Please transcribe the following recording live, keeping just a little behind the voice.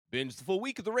Binge the full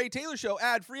week of The Ray Taylor Show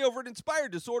ad-free over at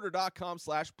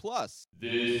inspireddisorder.com/plus.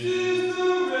 This is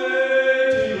The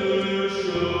Ray Taylor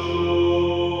Show.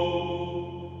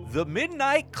 The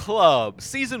Midnight Club,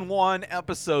 Season 1,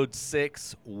 Episode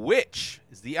 6, which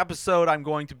is the episode I'm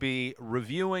going to be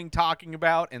reviewing, talking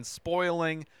about, and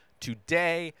spoiling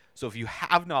today. So if you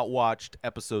have not watched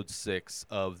Episode 6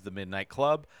 of The Midnight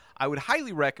Club, I would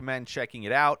highly recommend checking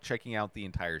it out, checking out the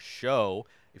entire show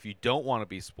if you don't want to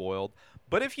be spoiled.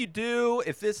 But if you do,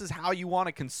 if this is how you want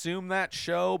to consume that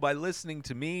show by listening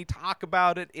to me talk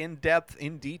about it in depth,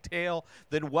 in detail,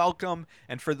 then welcome.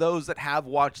 And for those that have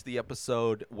watched the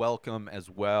episode, welcome as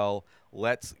well.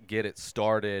 Let's get it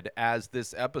started. As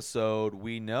this episode,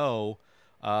 we know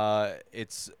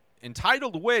it's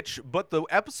entitled Witch, but the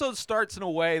episode starts in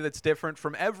a way that's different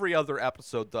from every other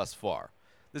episode thus far.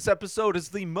 This episode is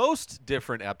the most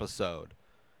different episode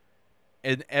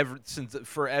of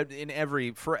every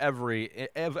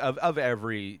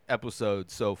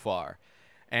episode so far.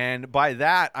 And by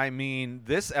that, I mean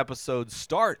this episode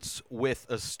starts with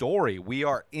a story. We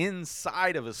are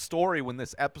inside of a story when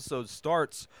this episode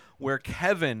starts, where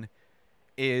Kevin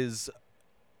is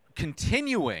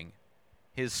continuing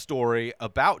his story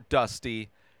about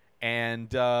Dusty, and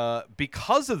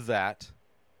because of that,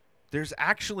 there's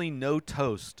actually no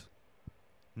toast.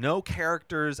 No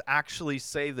characters actually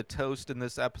say the toast in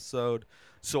this episode,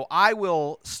 so I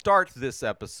will start this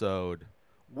episode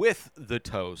with the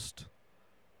toast,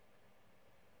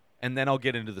 and then I'll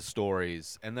get into the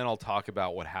stories, and then I'll talk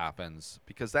about what happens,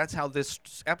 because that's how this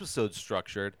episode's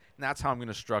structured, and that's how I'm going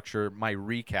to structure my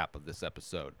recap of this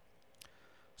episode.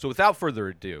 So without further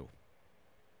ado,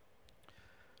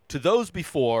 to those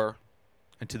before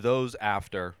and to those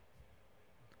after,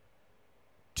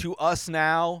 to us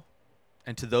now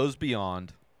and to those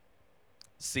beyond,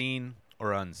 seen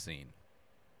or unseen.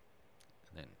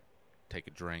 And then take a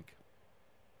drink,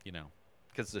 because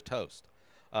it's a toast.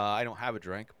 I don't have a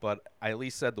drink, but I at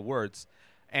least said the words.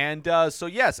 And so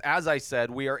yes, as I said,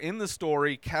 we are in the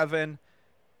story. Kevin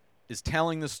is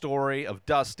telling the story of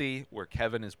Dusty, where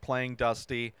Kevin is playing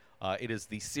Dusty. It is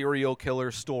the serial killer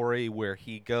story where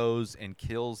he goes and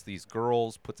kills these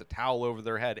girls, puts a towel over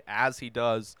their head, as he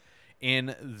does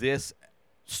in this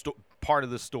part of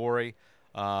the story,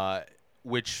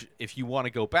 which, if you want to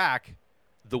go back,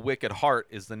 The Wicked Heart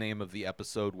is the name of the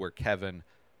episode where Kevin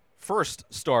first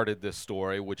started this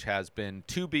story, which has been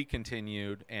to be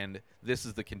continued, and this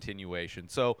is the continuation.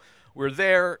 So we're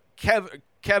there.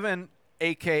 Kevin,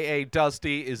 a.k.a.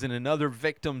 Dusty, is in another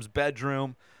victim's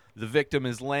bedroom. The victim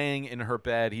is laying in her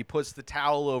bed. He puts the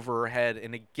towel over her head,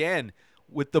 and again,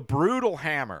 with the brutal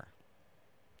hammer,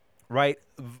 right?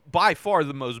 By far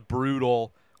the most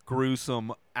brutal,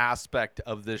 gruesome aspect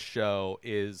of this show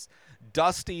is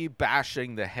Dusty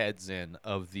bashing the heads in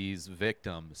of these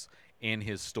victims in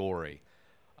his story.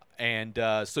 And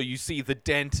so you see the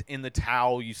dent in the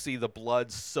towel, you see the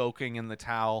blood soaking in the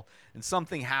towel, and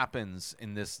something happens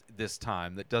in this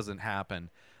time that doesn't happen.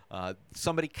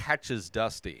 Somebody catches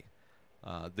Dusty.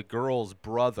 The girl's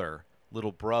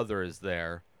little brother is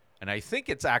there, and I think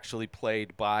it's actually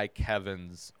played by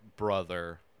Kevin's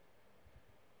brother,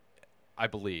 I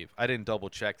believe. I didn't double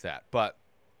check that, but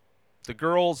the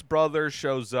girl's brother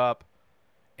shows up,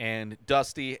 and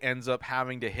Dusty ends up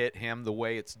having to hit him. The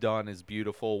way it's done is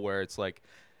beautiful, where it's like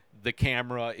the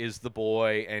camera is the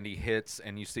boy, and he hits,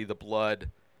 and you see the blood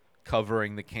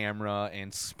covering the camera,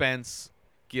 and Spence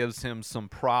gives him some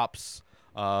props,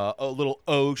 a little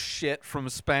oh shit from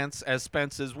Spence, as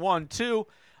Spence is 1, 2.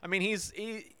 I mean, he's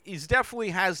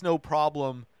definitely has no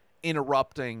problem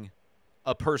interrupting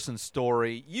a person's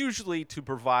story, usually to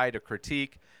provide a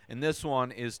critique, and this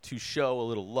one is to show a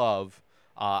little love,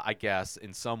 I guess,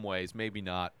 in some ways, maybe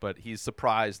not, but he's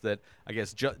surprised that, I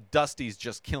guess, Dusty's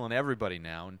just killing everybody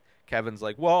now, and Kevin's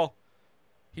like, well,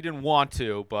 he didn't want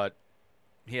to, but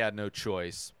he had no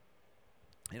choice.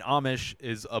 And Amish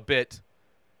is a bit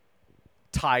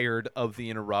tired of the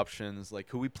interruptions, like,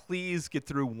 could we please get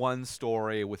through one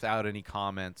story without any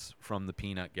comments from the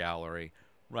peanut gallery,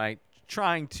 right?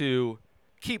 Trying to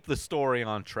keep the story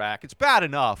on track. It's bad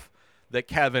enough that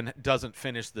Kevin doesn't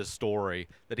finish this story,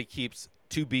 that he keeps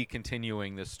to be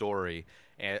continuing this story,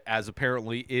 as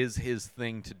apparently is his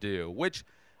thing to do, which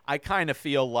I kind of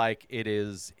feel like it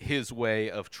is his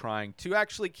way of trying to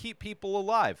actually keep people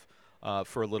alive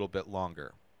for a little bit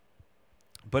longer.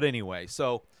 But anyway,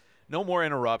 so no more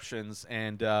interruptions,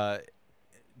 and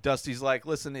Dusty's like,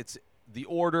 listen, it's the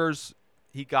orders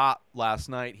he got last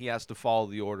night. He has to follow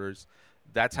the orders.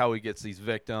 That's how he gets these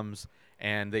victims.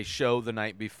 And they show the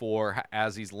night before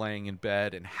as he's laying in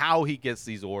bed, and how he gets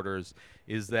these orders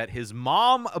is that his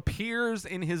mom appears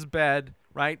in his bed,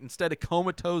 right? Instead of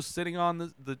comatose sitting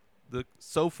on the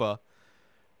sofa,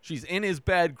 she's in his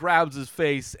bed, grabs his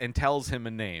face, and tells him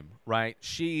a name, right?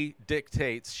 She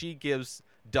dictates, she gives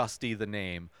Dusty the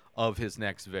name of his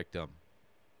next victim.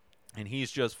 And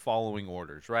he's just following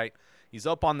orders, right? He's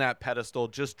up on that pedestal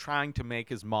just trying to make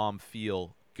his mom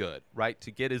feel good, right?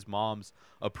 To get his mom's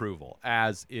approval,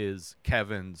 as is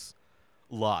Kevin's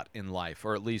lot in life,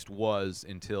 or at least was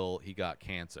until he got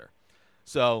cancer.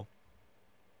 So,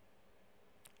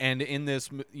 and in this,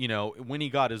 when he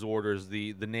got his orders,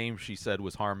 the name she said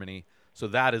was Harmony. So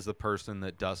that is the person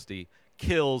that Dusty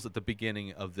kills at the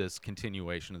beginning of this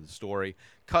continuation of the story.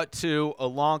 Cut to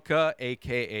Ilonka,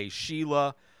 a.k.a.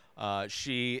 Sheila.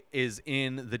 She is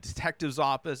in the detective's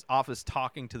office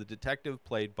talking to the detective,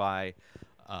 played by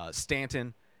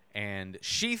Stanton. And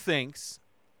she thinks,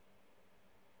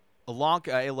 Ilonka,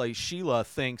 a.k.a. Sheila,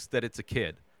 thinks that it's a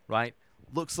kid, right?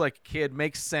 Looks like a kid,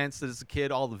 makes sense that it's a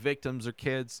kid, all the victims are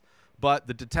kids, but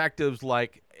the detective's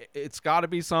like, it's got to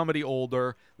be somebody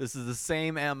older. This is the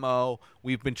same MO.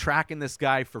 We've been tracking this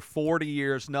guy for 40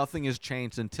 years. Nothing has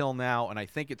changed until now, and I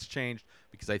think it's changed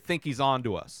because I think he's on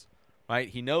to us, right?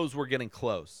 He knows we're getting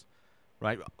close,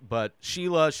 right? But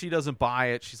Sheila, she doesn't buy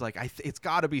it. She's like, it's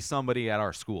got to be somebody at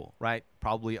our school, right?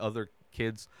 Probably other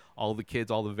kids, all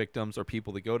the victims are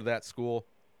people that go to that school.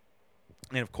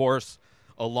 And, of course,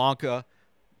 Ilonka,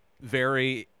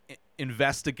 very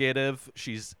investigative.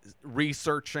 She's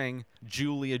researching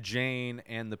Julia Jane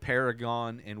and the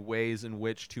Paragon and ways in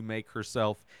which to make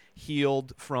herself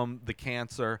healed from the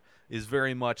cancer. Is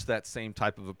very much that same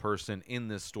type of a person in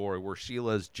this story, where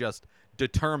Sheila's just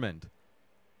determined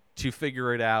to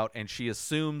figure it out, and she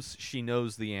assumes she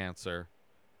knows the answer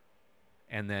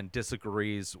and then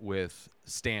disagrees with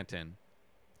Stanton,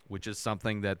 which is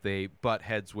something that they butt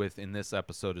heads with in this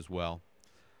episode as well.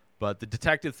 But the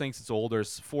detective thinks it's older.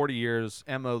 It's 40 years.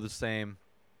 MO the same.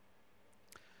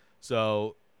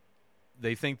 So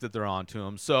they think that they're on to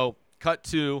him. So cut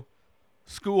to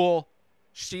school.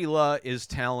 Sheila is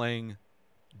telling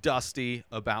Dusty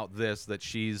about this, that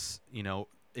she's,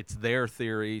 it's their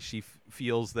theory. She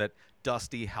feels that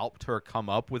Dusty helped her come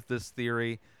up with this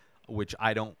theory, which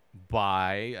I don't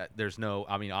buy. There's no,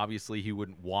 obviously he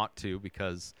wouldn't want to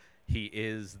because he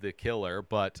is the killer,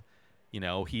 but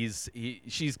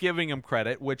she's giving him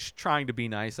credit, which, trying to be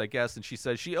nice, I guess. And she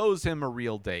says she owes him a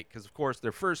real date because, of course,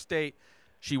 their first date,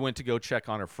 she went to go check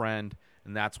on her friend,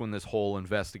 and that's when this whole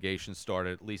investigation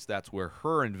started. At least that's where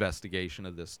her investigation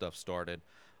of this stuff started.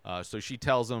 So she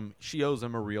tells him she owes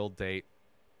him a real date.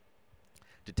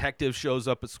 Detective shows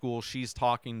up at school. She's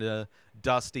talking to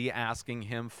Dusty, asking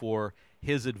him for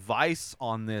his advice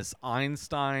on this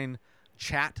Einstein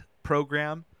chat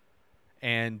program,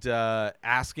 and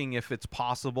asking if it's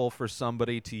possible for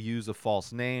somebody to use a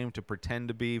false name to pretend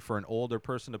to be, for an older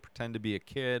person to pretend to be a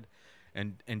kid.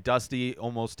 And Dusty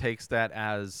almost takes that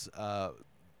as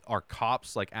are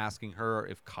cops, like asking her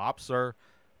if cops are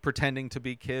pretending to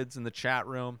be kids in the chat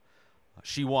room.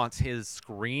 She wants his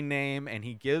screen name, and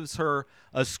he gives her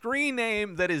a screen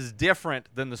name that is different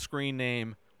than the screen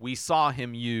name we saw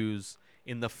him use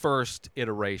in the first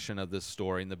iteration of this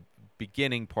story, in the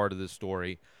beginning part of the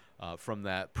story. From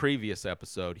that previous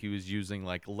episode, he was using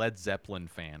like Led Zeppelin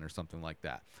fan or something like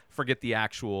that. Forget the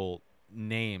actual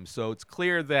name. So it's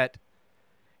clear that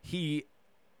he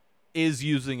is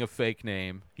using a fake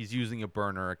name. He's using a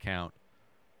burner account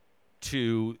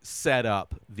to set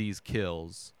up these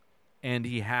kills. And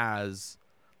he has,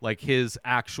 like, his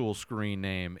actual screen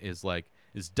name is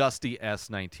Dusty S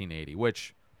 1980,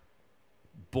 which,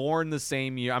 born the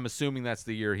same year. I'm assuming that's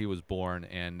the year he was born,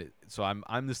 and so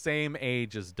I'm the same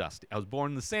age as Dusty. I was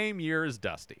born the same year as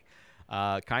Dusty.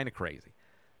 Kind of crazy.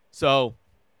 So,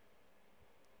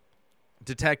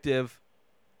 detective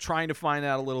trying to find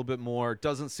out a little bit more,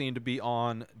 doesn't seem to be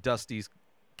on Dusty's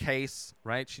case,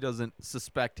 right? She doesn't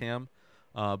suspect him,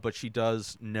 but she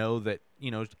does know that,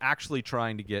 actually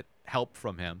trying to get help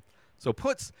from him. So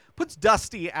puts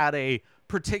Dusty at a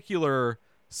particular,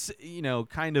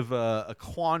 kind of a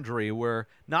quandary, where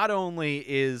not only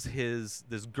is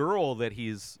this girl that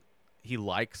he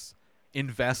likes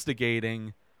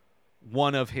investigating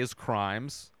one of his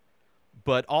crimes,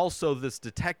 but also this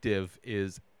detective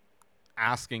is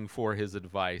asking for his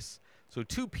advice. So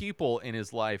two people in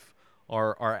his life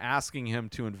are asking him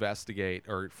to investigate,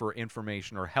 or for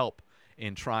information or help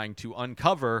in trying to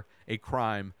uncover a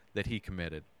crime that he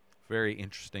committed. Very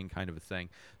interesting kind of a thing.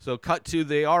 So cut to,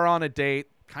 they are on a date,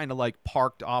 kind of like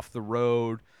parked off the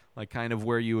road, like kind of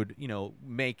where you would,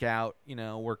 make out,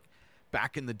 work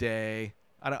back in the day.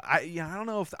 I don't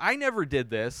know if I never did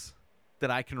this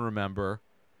that I can remember.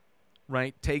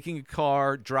 right? Taking a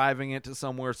car, driving it to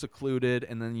somewhere secluded,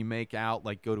 and then you make out,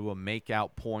 like go to a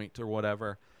make-out point or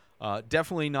whatever.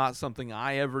 Definitely not something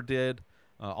I ever did,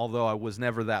 although I was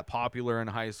never that popular in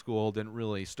high school. Didn't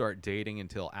really start dating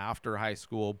until after high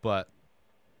school, but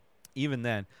even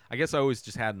then, I guess I always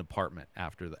just had an apartment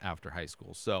after high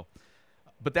school. So,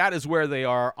 but that is where they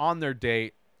are on their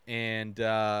date, and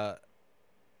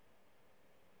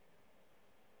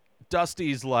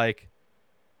Dusty's like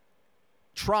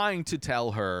trying to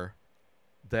tell her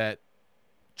that,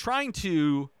 trying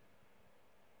to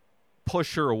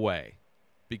push her away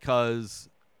because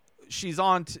she's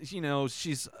on,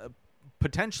 she's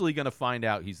potentially going to find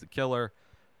out he's the killer.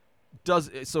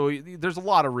 There's a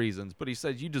lot of reasons, but he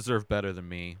says, you deserve better than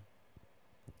me.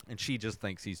 And she just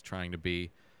thinks he's trying to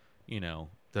be,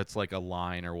 that's like a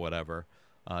line or whatever,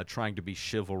 trying to be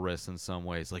chivalrous in some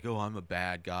ways. Like, oh, I'm a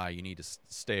bad guy. You need to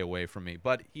stay away from me.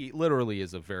 But he literally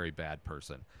is a very bad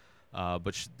person.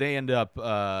 But they end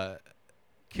up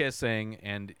kissing,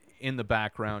 and in the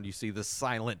background you see the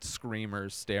silent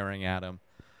screamers staring at him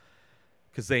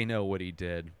because they know what he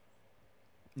did.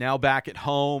 Now back at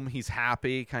home, he's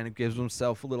happy, kind of gives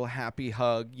himself a little happy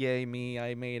hug. Yay me,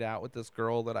 I made out with this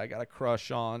girl that I got a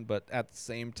crush on, but at the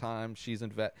same time, she's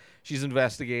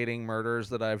investigating murders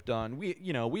that I've done.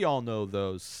 We all know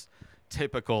those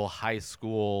typical high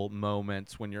school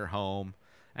moments when you're home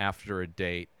after a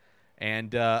date.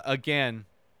 And again,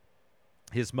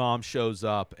 his mom shows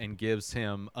up and gives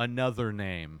him another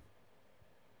name,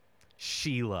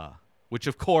 Sheila, which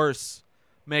of course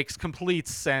makes complete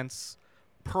sense.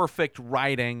 Perfect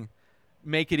writing.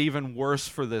 Make it even worse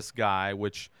for this guy,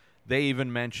 which they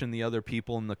even mention, the other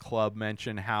people in the club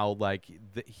mention how like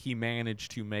he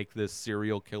managed to make this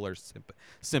serial killer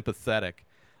sympathetic.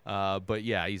 But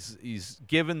yeah, he's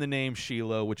given the name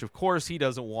Sheila, which of course he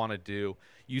doesn't want to do.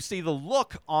 You see the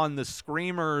look on the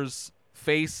screamers'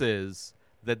 faces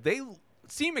that they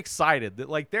seem excited, that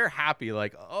like they're happy,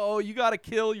 like, oh, you got to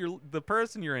kill the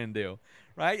person you're into.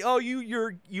 Right? Oh,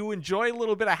 you enjoy a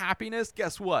little bit of happiness?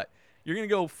 Guess what? You're going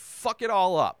to go fuck it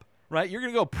all up, right? You're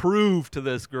going to go prove to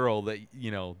this girl that,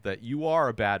 that you are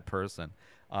a bad person,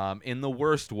 in the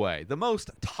worst way. The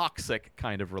most toxic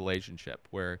kind of relationship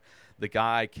where the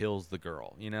guy kills the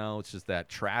girl. It's just that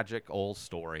tragic old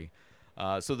story.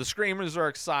 So the screamers are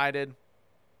excited.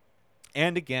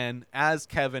 And again, as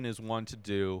Kevin is one to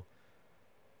do,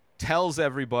 tells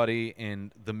everybody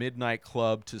in the Midnight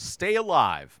Club to stay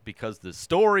alive because the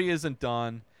story isn't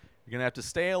done. You're going to have to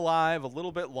stay alive a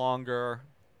little bit longer,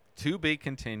 to be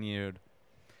continued.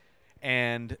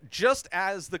 And just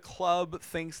as the club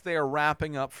thinks they are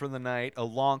wrapping up for the night,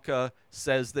 Ilonka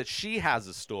says that she has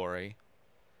a story,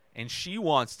 and she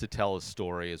wants to tell a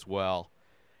story as well.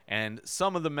 And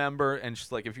some of the and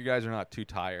she's like, if you guys are not too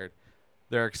tired,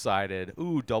 they're excited.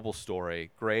 Ooh, double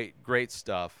story. Great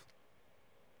stuff.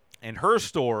 And her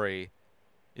story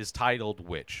is titled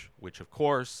Witch, which, of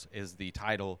course, is the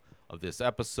title of this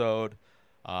episode.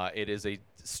 It is a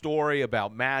story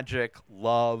about magic,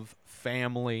 love,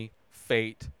 family,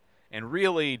 fate, and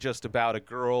really just about a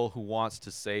girl who wants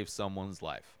to save someone's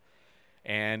life.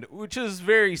 And which is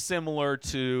very similar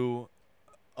to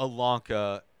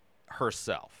Ilonka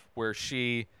herself, where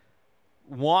she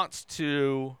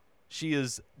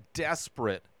is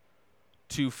desperate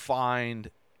to find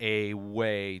a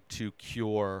way to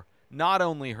cure not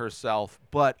only herself,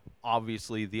 but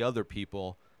obviously the other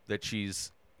people that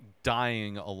she's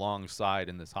dying alongside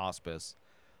in this hospice.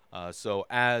 So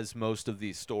as most of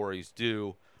these stories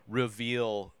do,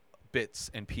 reveal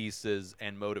bits and pieces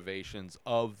and motivations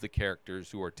of the characters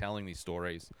who are telling these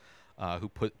stories, who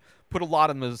put a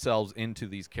lot of themselves into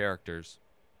these characters.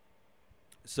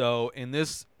 So in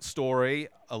this story,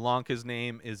 Ilonka's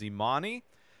name is Imani.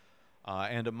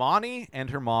 And Imani and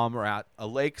her mom are at a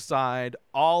lakeside.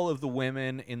 All of the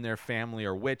women in their family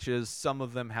are witches. Some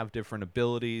of them have different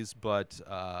abilities, but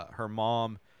her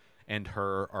mom and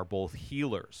her are both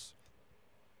healers.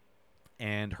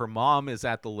 And her mom is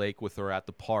at the lake with her at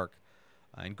the park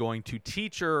and going to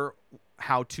teach her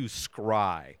how to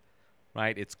scry.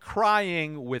 Right? It's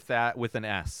crying with an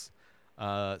S.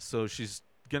 So she's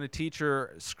going to teach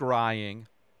her scrying,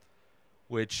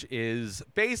 which is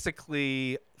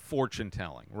basically fortune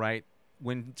telling, right?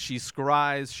 When she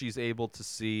scries, she's able to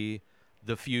see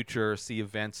the future, see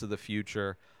events of the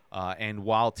future. And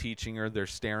while teaching her, they're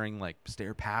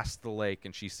stare past the lake,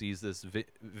 and she sees this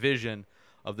vision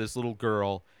of this little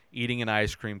girl eating an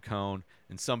ice cream cone,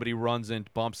 and somebody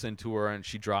bumps into her, and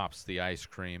she drops the ice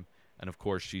cream. And of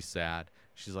course, she's sad.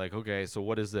 She's like, okay, so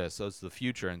what is this? So it's the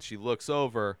future. And she looks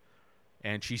over,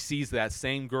 and she sees that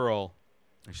same girl,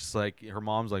 and she's like, her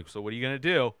mom's like, so what are you going to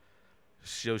do?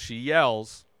 So she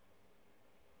yells,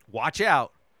 "Watch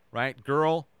out!" Right?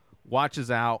 Girl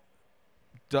watches out.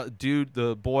 Dude,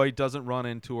 the boy doesn't run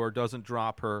into her, doesn't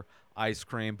drop her ice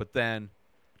cream, but then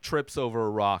trips over a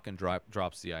rock and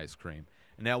drops the ice cream.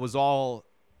 And that was all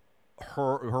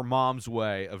her mom's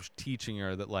way of teaching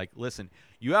her that, like, listen,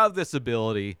 you have this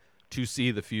ability to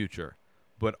see the future,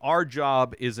 but our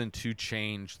job isn't to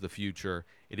change the future.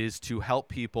 It is to help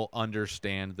people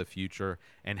understand the future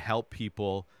and help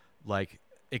people, like,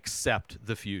 accept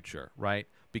the future, right?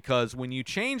 Because when you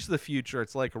change the future,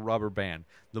 it's like a rubber band.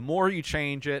 The more you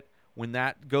change it, when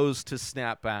that goes to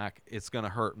snap back, it's going to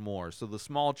hurt more. So the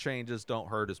small changes don't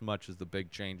hurt as much as the big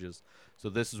changes. So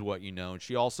this is what you know. And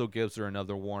she also gives her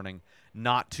another warning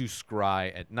not to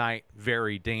scry at night.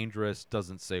 Very dangerous.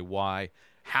 Doesn't say why.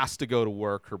 Has to go to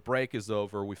work. Her break is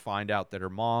over. We find out that her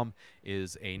mom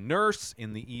is a nurse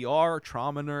in the ER,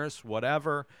 trauma nurse,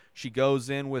 whatever. She goes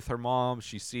in with her mom.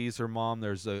 She sees her mom.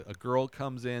 There's a girl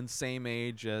comes in, same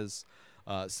age as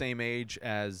Amani,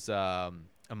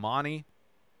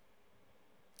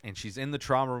 and she's in the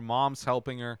trauma room. Mom's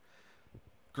helping her.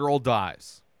 Girl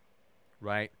dies,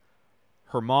 right?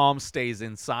 Her mom stays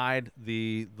inside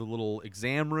the little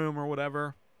exam room or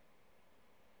whatever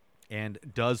and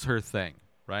does her thing,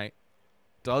 right?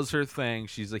 Does her thing.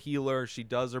 She's a healer. She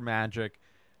does her magic,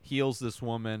 heals this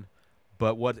woman.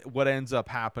 But what ends up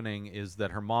happening is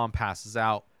that her mom passes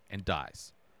out and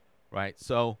dies, right?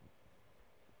 So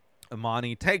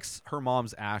Amani takes her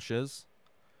mom's ashes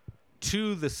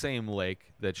to the same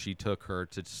lake that she took her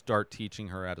to start teaching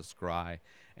her how to scry.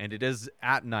 And it is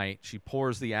at night. She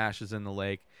pours the ashes in the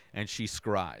lake and she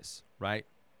scries, right?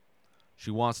 She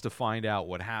wants to find out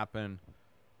what happened,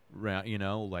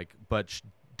 but she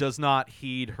does not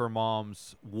heed her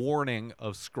mom's warning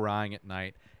of scrying at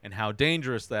night and how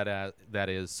dangerous that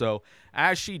is. So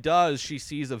as she does, she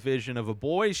sees a vision of a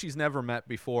boy she's never met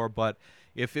before, but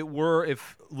if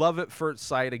love at first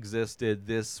sight existed,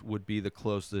 this would be the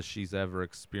closest she's ever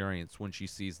experienced when she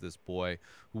sees this boy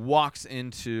who walks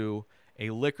into a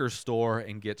liquor store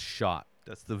and gets shot.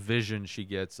 That's the vision she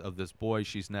gets of this boy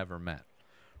she's never met,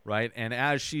 right? And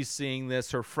as she's seeing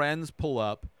this, her friends pull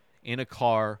up in a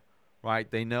car, right?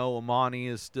 They know Amani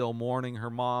is still mourning her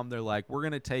mom. They're like, we're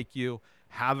going to take you.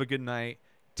 Have a good night.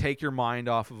 Take your mind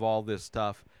off of all this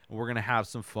stuff. We're going to have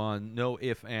some fun. No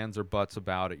ifs, ands, or buts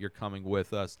about it. You're coming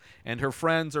with us. And her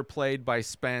friends are played by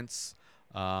Spence,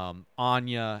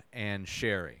 Anya, and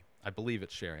Sherry. I believe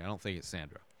it's Sherry. I don't think it's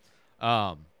Sandra.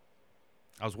 I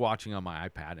was watching on my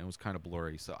iPad, and it was kind of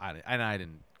blurry, so I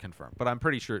didn't confirm. But I'm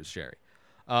pretty sure it's Sherry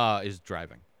is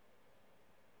driving.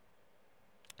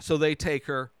 So they take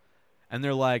her, and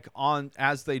they're like,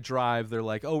 as they drive, they're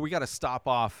like, oh, we got to stop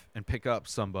off and pick up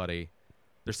somebody.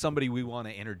 There's somebody we want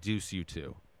to introduce you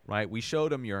to. Right? We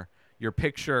showed him your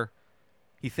picture.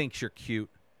 He thinks you're cute,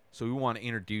 so we want to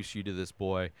introduce you to this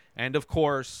boy. And, of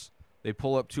course, they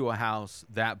pull up to a house.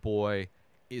 That boy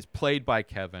is played by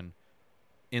Kevin.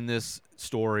 In this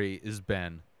story is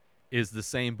Ben, is the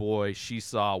same boy she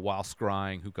saw while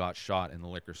scrying who got shot in the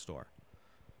liquor store.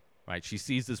 Right? She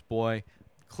sees this boy.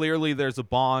 Clearly, there's a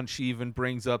bond. She even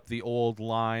brings up the old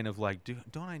line of, like,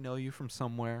 don't I know you from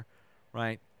somewhere?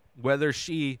 Right? Whether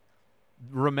she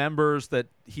remembers that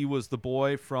he was the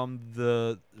boy from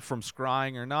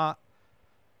scrying or not,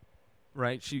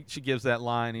 right? She gives that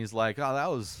line. He's like, oh, that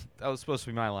was supposed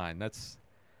to be my line. That's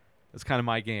kind of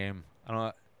my game.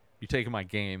 You're taking my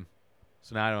game,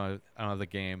 so now I don't have the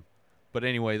game. But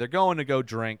anyway, they're going to go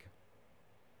drink.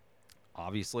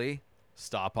 Obviously,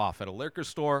 stop off at a liquor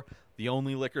store, the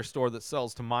only liquor store that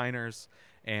sells to minors,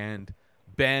 and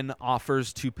Ben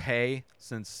offers to pay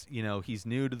since he's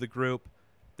new to the group.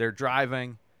 They're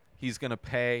driving. He's going to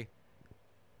pay.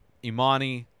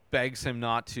 Imani begs him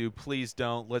not to. Please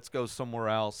don't. Let's go somewhere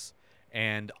else.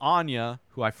 And Anya,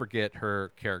 who I forget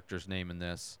her character's name in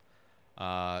this,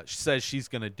 she says she's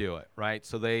going to do it, right?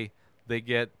 So they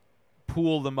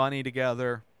pool the money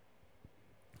together.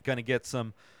 Going to get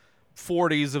some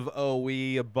 40s of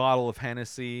OE, a bottle of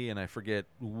Hennessy, and I forget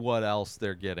what else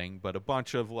they're getting, but a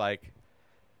bunch of, like,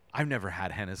 I've never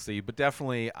had Hennessy, but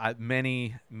definitely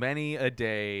many a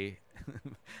day.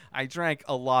 I drank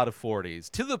a lot of 40s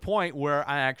to the point where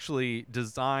I actually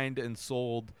designed and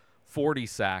sold 40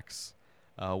 sacks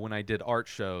when I did art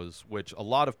shows, which a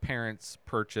lot of parents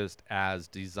purchased as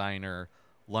designer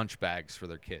lunch bags for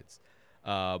their kids.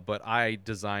 But I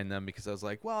designed them because I was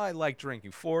like, well, I like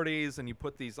drinking 40s, and you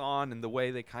put these on, and the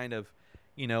way they kind of,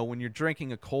 when you're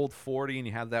drinking a cold 40 and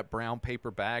you have that brown paper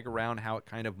bag around, how it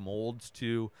kind of molds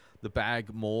to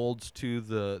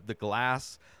the the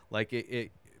glass, like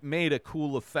it made a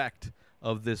cool effect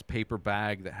of this paper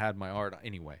bag that had my art.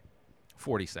 Anyway,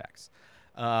 40 sacks.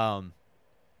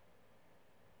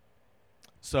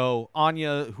 So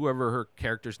Anya, whoever her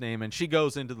character's name, and she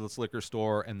goes into this liquor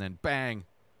store, and then bang,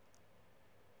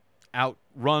 out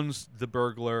runs the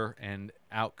burglar, and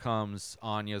out comes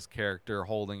Anya's character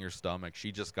holding her stomach.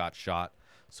 She just got shot.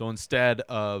 So instead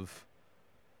of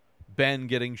Ben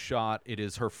getting shot, it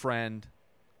is her friend,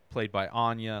 played by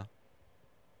Anya.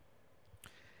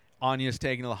 Anya's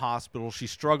taken to the hospital.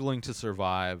 She's struggling to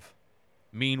survive.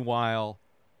 Meanwhile,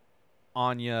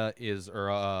 Imani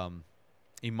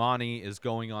is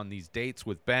going on these dates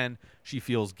with Ben. She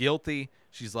feels guilty.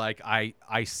 She's like,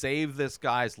 I saved this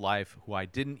guy's life who I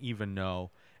didn't even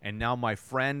know, and now my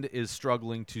friend is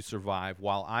struggling to survive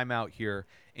while I'm out here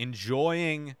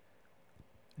enjoying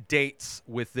dates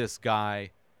with this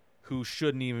guy who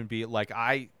shouldn't even be, like,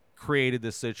 I created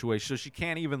this situation. So she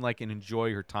can't even like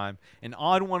enjoy her time. And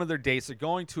on one of their dates, they're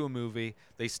going to a movie.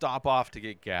 They stop off to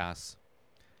get gas,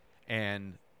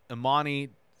 and Imani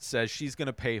says she's going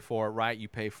to pay for it, right? You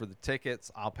pay for the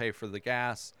tickets, I'll pay for the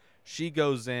gas. She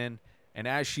goes in, and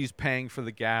as she's paying for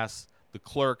the gas, the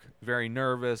clerk, very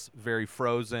nervous, very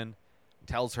frozen,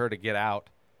 tells her to get out.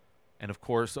 And of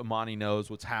course, Imani knows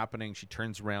what's happening. She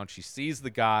turns around, she sees the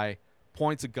guy,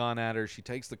 points a gun at her. She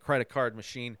takes the credit card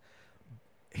machine,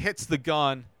 hits the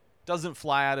gun, doesn't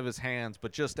fly out of his hands,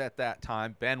 but just at that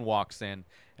time, Ben walks in,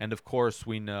 and of course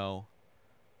we know,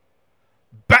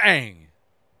 bang!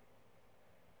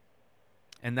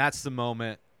 And that's the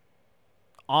moment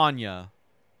Anya,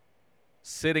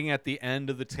 sitting at the end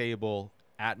of the table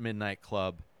at Midnight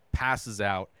Club, passes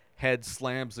out, head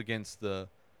slams against the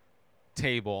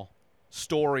table,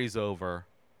 story's over.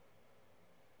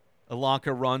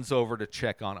 Ilanka runs over to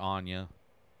check on Anya.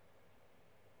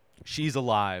 She's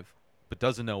alive, but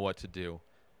doesn't know what to do.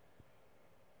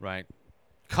 Right?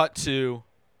 Cut to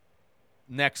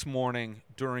next morning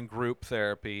during group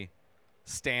therapy.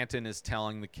 Stanton is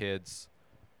telling the kids,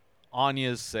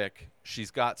 Anya's sick.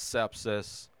 She's got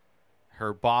sepsis.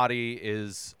 Her body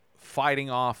is fighting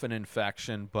off an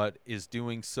infection, but is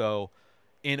doing so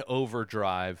in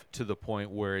overdrive to the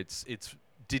point where it's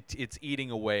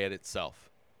eating away at itself,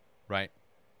 right?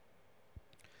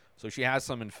 So she has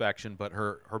some infection, but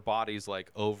her body's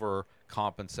like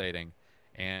overcompensating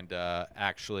and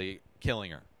actually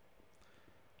killing her.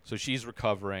 So she's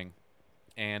recovering,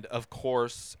 and of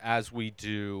course, as we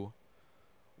do,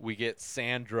 we get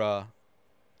Sandra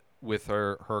with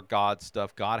her God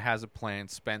stuff. God has a plan.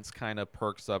 Spence kind of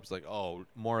perks up. It's like, oh,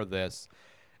 more of this.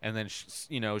 And then,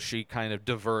 she kind of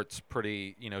diverts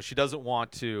pretty, she doesn't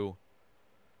want to.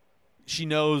 She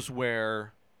knows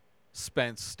where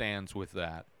Spence stands with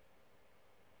that.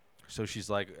 So she's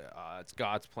like, it's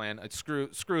God's plan. Screw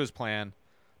his plan.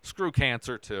 Screw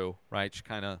cancer too, right? She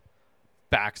kind of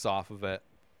backs off of it.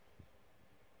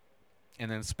 And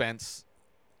then Spence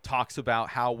talks about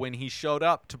how when he showed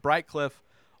up to Brightcliff,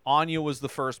 Anya was the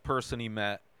first person he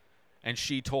met, and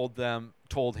she told him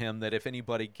that if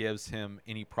anybody gives him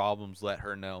any problems, let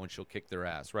her know and she'll kick their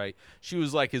ass, right? She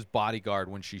was like his bodyguard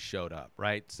when she showed up,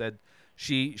 right? Said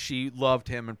she loved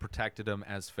him and protected him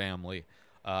as family,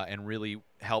 and really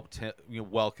helped him,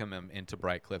 welcome him into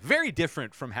Brightcliff. Very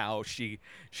different from how she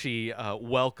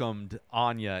welcomed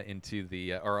Anya into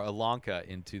or Ilanka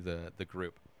into the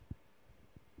group.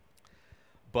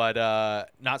 But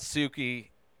Natsuki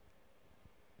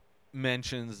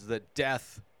mentions that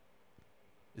death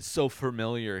is so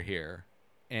familiar here,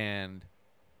 and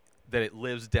that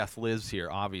death lives here,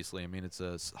 obviously. I mean, it's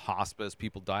a hospice.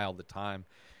 People die all the time.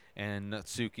 And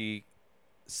Natsuki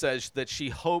says that she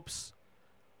hopes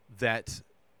that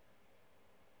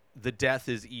the death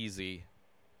is easy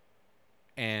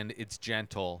and it's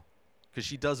gentle, because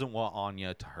she doesn't want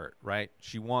Anya to hurt, right?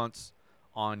 She wants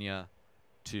Anya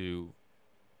to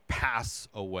pass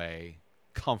away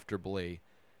comfortably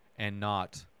and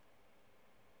not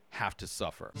have to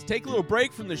suffer. Let's take a little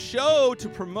break from the show to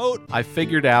promote. I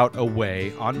figured out a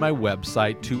way on my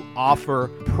website to offer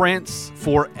prints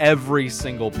for every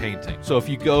single painting. So if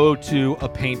you go to a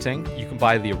painting, you can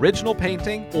buy the original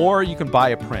painting or you can buy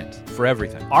a print for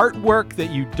everything. Artwork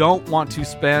that you don't want to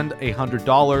spend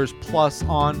 $100 plus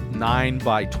on, 9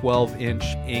 by 12 inch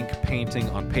ink painting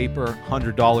on paper,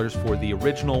 $100 for the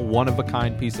original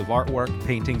one-of-a-kind piece of artwork.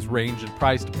 Paintings range in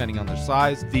price depending on their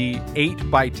size. The 8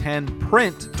 by 10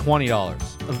 print, $20.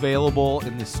 Available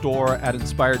in the store at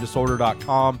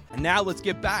inspireddisorder.com. And now let's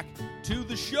get back to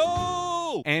the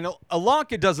show. And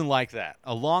Ilanka doesn't like that.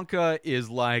 Ilanka is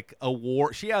like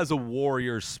she has a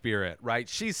warrior spirit, right?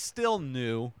 She's still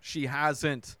new. She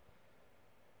hasn't,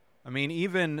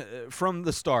 even from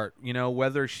the start,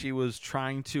 whether she was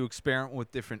trying to experiment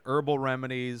with different herbal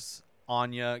remedies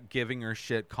Anya, giving her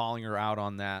shit, calling her out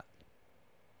on that.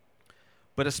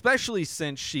 But especially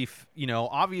since she,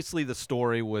 obviously the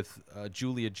story with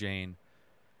Julia Jane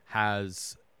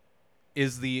is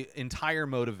the entire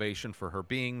motivation for her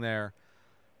being there.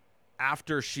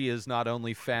 After she has not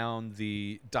only found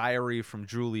the diary from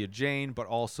Julia Jane, but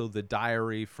also the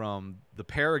diary from the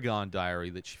Paragon diary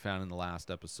that she found in the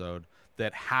last episode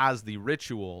that has the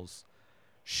rituals,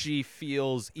 she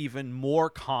feels even more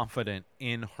confident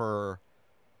in her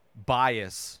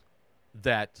bias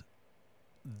that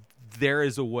there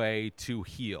is a way to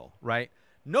heal, right?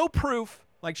 No proof.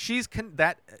 Like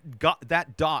that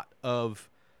dot of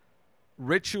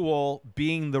ritual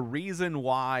being the reason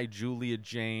why Julia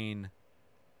Jane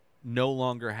no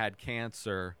longer had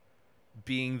cancer,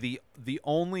 being the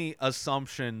only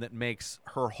assumption that makes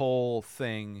her whole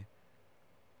thing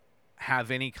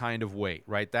have any kind of weight,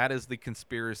 right? That is the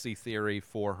conspiracy theory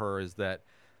for her, is that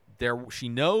she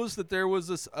knows that there was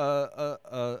this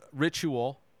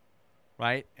ritual,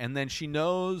 right? And then she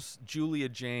knows Julia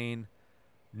Jane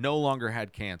no longer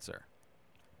had cancer.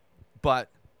 But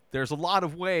there's a lot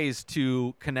of ways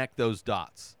to connect those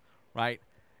dots, right?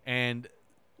 And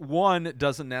one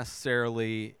doesn't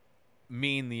necessarily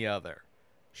mean the other.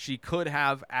 She could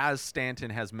have, as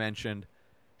Stanton has mentioned,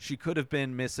 she could have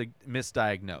been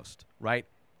misdiagnosed, right?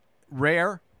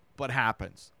 Rare, but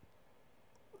happens.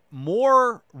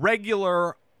 More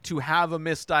regular to have a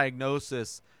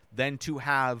misdiagnosis than to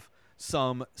have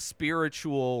some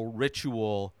spiritual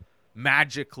ritual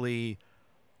magically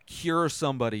cure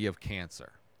somebody of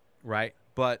cancer, right?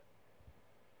 But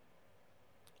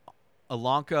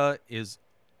Ilonka is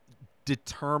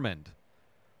determined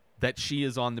that she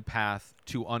is on the path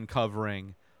to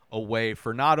uncovering a way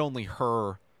for not only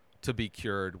her to be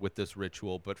cured with this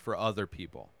ritual, but for other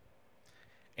people.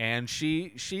 And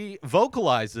she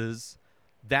vocalizes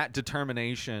that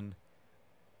determination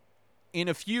in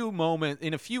a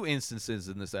few instances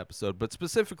in this episode, but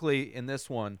specifically in this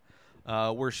one,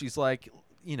 where she's like,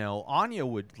 Anya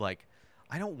would, like,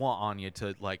 I don't want Anya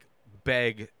to, like,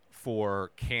 beg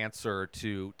for cancer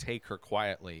to take her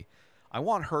quietly. I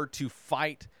want her to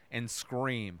fight and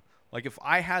scream. Like, if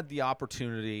I had the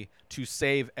opportunity to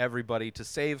save everybody, to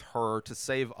save her, to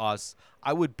save us,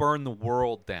 I would burn the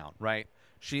world down, right?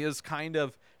 She is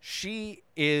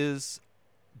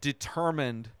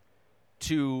determined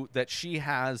that she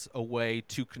has a way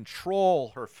to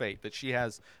control her fate, that she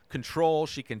has control,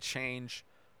 she can change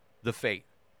the fate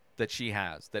that she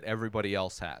has, that everybody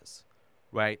else has,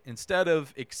 right? Instead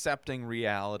of accepting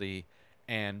reality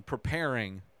and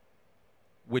preparing,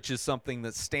 which is something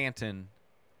that Stanton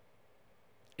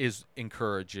is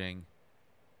encouraging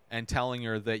and telling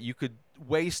her that you could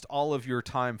waste all of your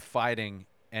time fighting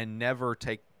and never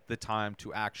take the time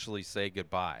to actually say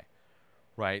goodbye,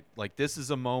 right? Like, this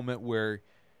is a moment where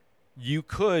you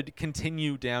could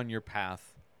continue down your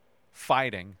path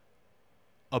fighting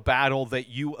a battle that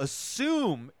you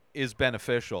assume is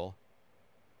beneficial,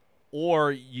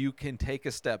 or you can take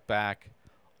a step back,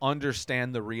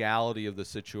 understand the reality of the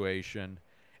situation,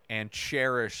 and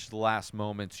cherish the last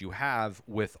moments you have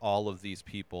with all of these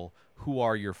people who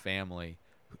are your family,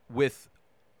 with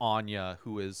Anya,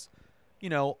 who is,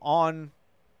 on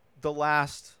the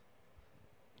last,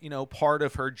 part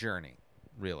of her journey,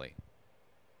 really.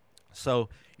 So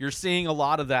you're seeing a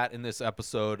lot of that in this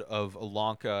episode of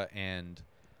Ilonka and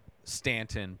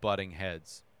Stanton butting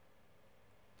heads.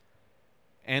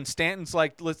 And Stanton's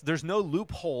like, there's no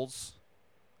loopholes.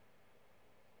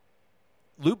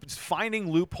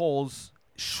 Finding loopholes,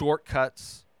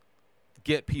 shortcuts,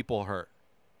 get people hurt,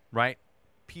 right?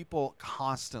 People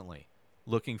constantly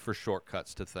looking for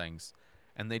shortcuts to things,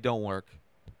 and they don't work.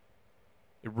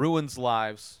 It ruins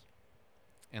lives.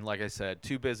 And like I said,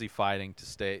 too busy fighting to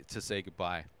say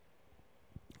goodbye.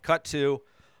 Cut to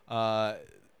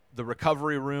the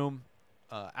recovery room.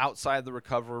 Outside the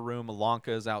recovery room, Ilonka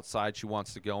is outside. She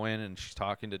wants to go in, and she's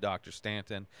talking to Dr.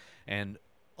 Stanton. And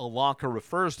Ilonka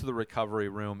refers to the recovery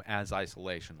room as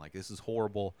isolation. Like, this is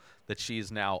horrible that she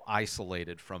is now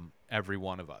isolated from every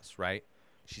one of us, right?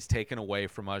 She's taken away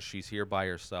from us. She's here by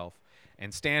herself.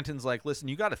 And Stanton's like, listen,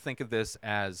 you got to think of this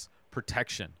as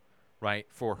protection, right,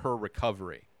 for her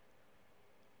recovery.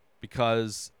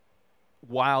 Because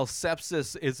while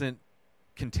sepsis isn't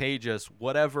contagious,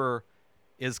 whatever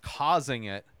is causing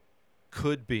it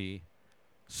could be.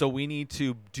 So we need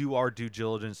to do our due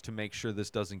diligence to make sure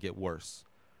this doesn't get worse,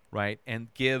 right? And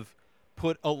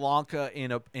put Ilonka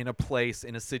in a place,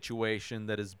 in a situation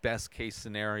that is best case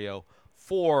scenario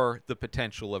for the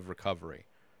potential of recovery,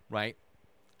 right?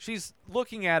 She's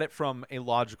looking at it from a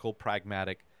logical,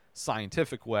 pragmatic,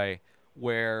 scientific way,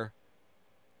 where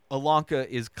Alanka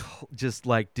is just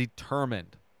like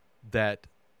determined that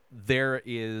there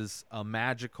is a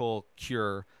magical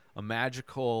cure, a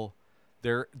magical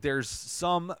there's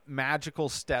some magical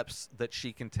steps that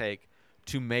she can take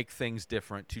to make things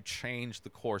different, to change the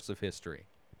course of history.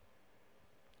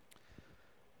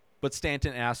 But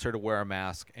Stanton asks her to wear a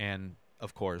mask, and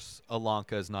of course,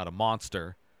 Alanka is not a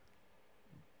monster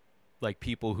like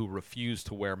people who refuse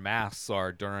to wear masks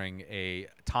are during a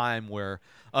time where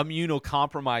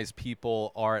immunocompromised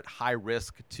people are at high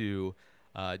risk to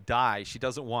die. She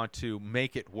doesn't want to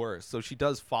make it worse. So she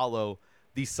does follow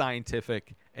the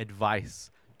scientific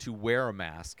advice to wear a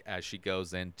mask as she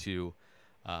goes in to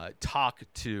talk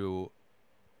to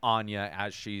Anya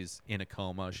as she's in a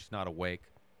coma. She's not awake.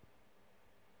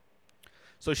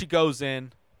 So she goes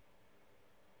in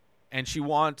and she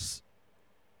wants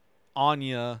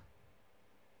Anya.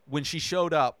 When she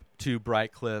showed up to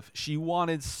Brightcliff, she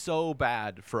wanted so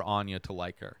bad for Anya to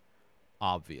like her,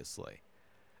 obviously.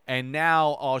 And now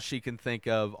all she can think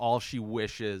of, all she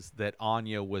wishes that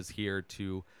Anya was here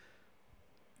to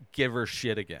give her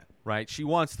shit again, right? She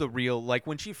wants the real, like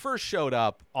when she first showed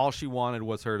up, all she wanted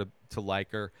was her to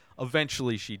like her.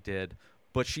 Eventually she did,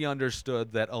 but she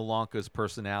understood that Alanka's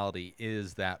personality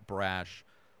is that brash,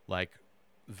 like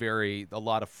a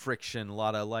lot of friction, a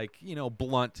lot of like,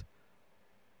 blunt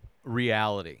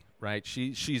reality, right?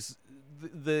 She's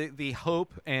the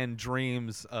hope and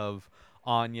dreams of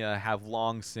Anya have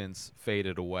long since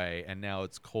faded away, and now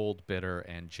it's cold, bitter,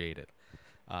 and jaded,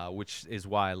 which is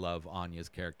why I love Anya's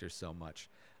character so much.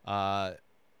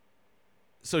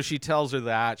 So she tells her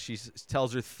that. She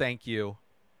tells her thank you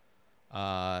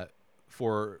for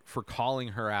calling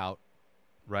her out,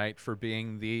 right? For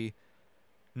being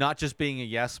not just being a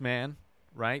yes man,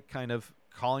 right? Kind of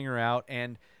calling her out,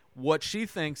 and what she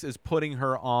thinks is putting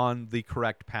her on the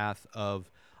correct path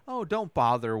of, oh, don't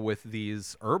bother with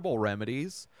these herbal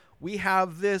remedies. We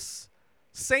have this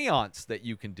seance that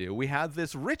you can do. We have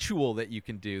this ritual that you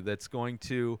can do that's going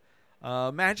to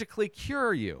magically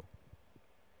cure you.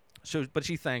 But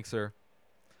she thanks her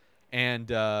and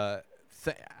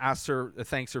thanks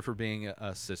her for being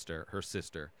her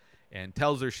sister, and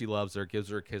tells her she loves her,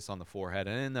 gives her a kiss on the forehead.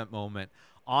 And in that moment,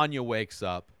 Anya wakes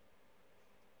up.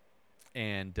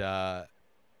 And Anya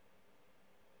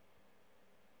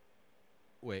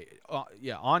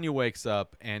wakes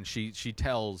up and she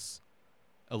tells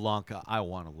Alanka, I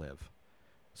want to live.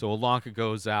 So Alanka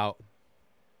goes out,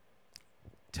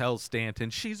 tells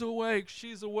Stanton, she's awake.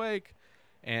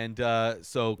 And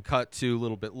so cut to a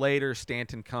little bit later,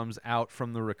 Stanton comes out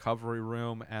from the recovery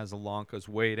room as Alanka's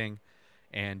waiting,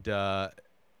 and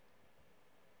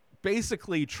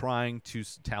basically trying to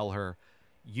tell her,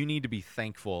 you need to be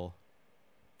thankful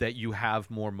that you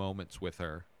have more moments with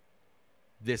her.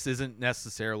 This isn't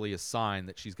necessarily a sign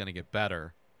that she's going to get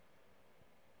better,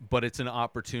 but it's an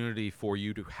opportunity for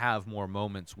you to have more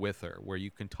moments with her where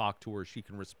you can talk to her, she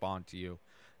can respond to you,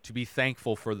 to be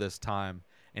thankful for this time,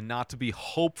 and not to be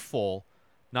hopeful,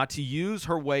 not to use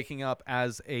her waking up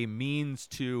as a means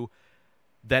to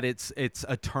that it's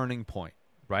a turning point,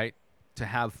 right? To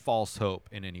have false hope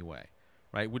in any way,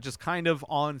 right? Which is kind of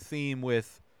on theme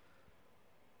with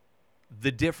the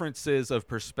differences of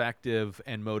perspective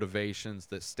and motivations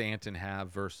that Stanton have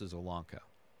versus Alanka.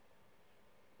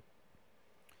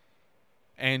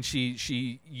 And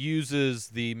she uses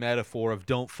the metaphor of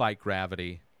don't fight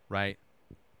gravity, right?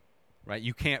 Right?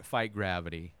 You can't fight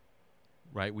gravity,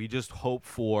 right? We just hope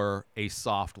for a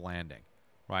soft landing,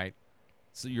 right?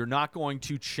 So you're not going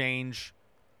to change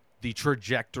the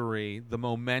trajectory, the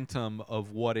momentum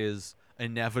of what is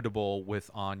inevitable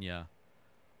with Anya.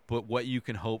 But what you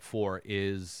can hope for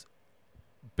is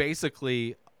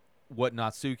basically what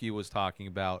Natsuki was talking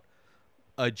about,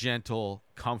 a gentle,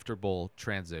 comfortable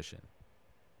transition.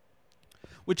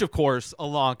 Which, of course,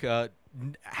 Alanka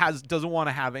doesn't want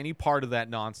to have any part of that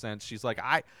nonsense. She's like,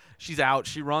 she's out.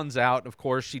 She runs out. Of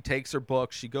course, she takes her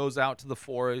book. She goes out to the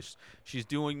forest. She's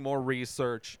doing more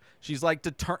research. She's like,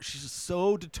 she's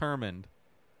so determined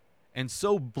and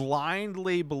so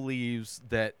blindly believes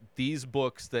that these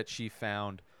books that she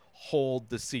found hold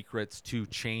the secrets to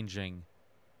changing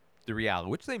the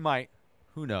reality, which they might.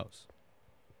 Who knows?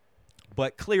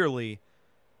 But clearly,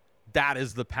 that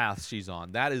is the path she's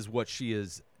on. That is what she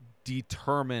is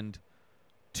determined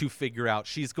to figure out.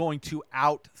 She's going to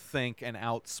outthink and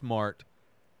outsmart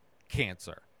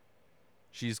cancer.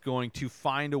 She's going to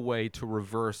find a way to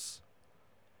reverse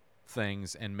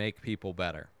things and make people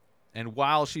better. And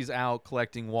while she's out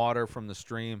collecting water from the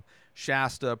stream,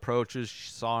 Shasta approaches.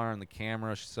 She saw her on the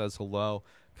camera. She says hello.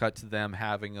 Cut to them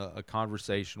having a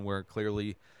conversation where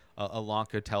clearly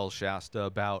Alanka tells Shasta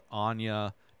about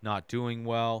Anya not doing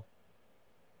well.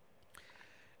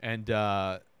 And,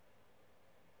 of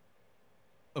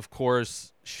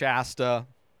course, Shasta,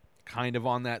 kind of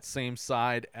on that same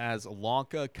side as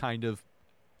Alonka, kind of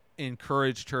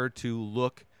encouraged her to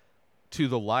look to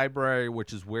the library,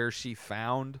 which is where she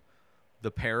found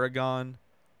the Paragon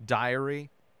diary.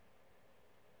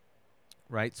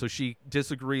 Right? So she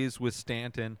disagrees with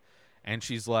Stanton, and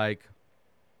she's like,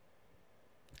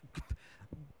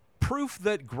 proof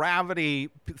that gravity,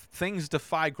 things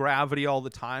defy gravity all the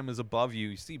time is above you.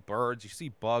 You see birds, you see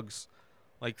bugs,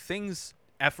 like things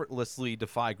effortlessly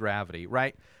defy gravity,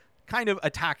 right? Kind of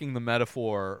attacking the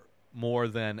metaphor more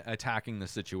than attacking the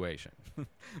situation.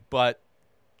 But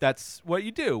that's what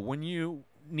you do when you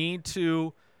need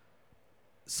to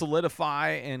solidify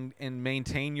and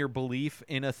maintain your belief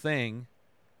in a thing.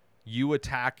 You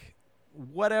attack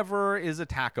whatever is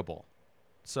attackable.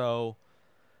 So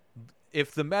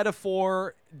if the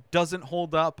metaphor doesn't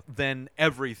hold up, then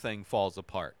everything falls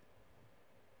apart,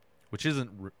 which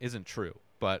isn't true.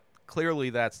 But clearly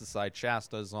that's the side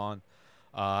Shasta's on.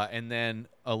 And then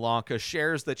Alonka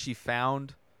shares that she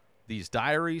found these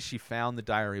diaries. She found the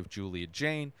diary of Julia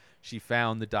Jane. She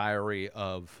found the diary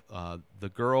of the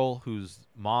girl whose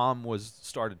mom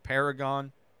started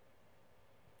Paragon.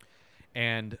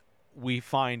 And we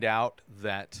find out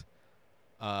that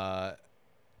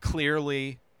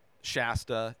clearly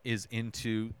Shasta is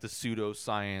into the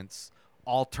pseudoscience,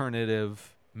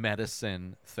 alternative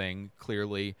medicine thing.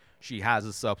 Clearly, she has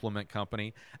a supplement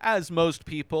company, as most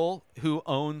people who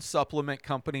own supplement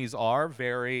companies are,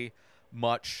 very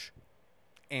much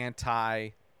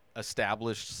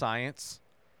anti-established science.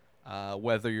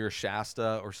 Whether you're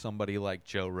Shasta or somebody like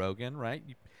Joe Rogan, right?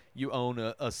 You own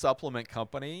a supplement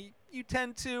company, you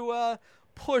tend to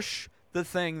push the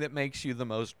thing that makes you the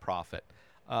most profit.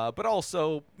 But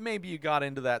also, maybe you got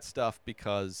into that stuff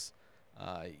because,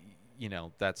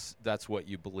 that's what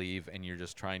you believe, and you're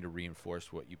just trying to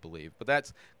reinforce what you believe. But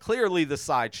that's clearly the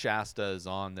side Shasta is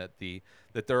on, that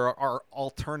there are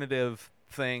alternative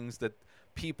things that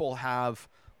people have,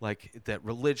 like that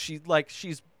religion.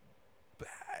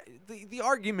 The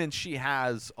arguments she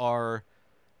has are,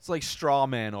 it's like straw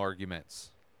man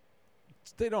arguments.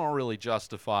 They don't really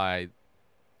justify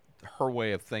her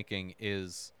way of thinking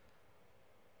is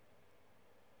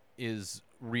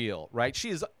real, right? She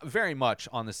is very much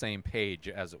on the same page,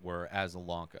 as it were, as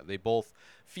Alonka. They both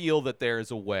feel that there is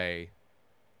a way,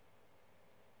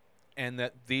 and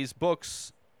that these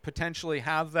books potentially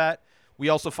have that. We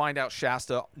also find out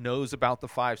Shasta knows about the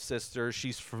Five Sisters.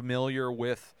 She's familiar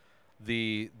with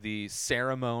the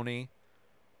ceremony.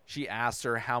 She asks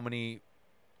her how many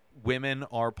women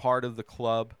are part of the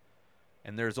club,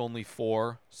 and there's only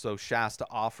 4. So Shasta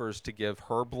offers to give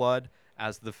her blood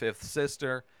as the 5th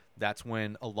sister. That's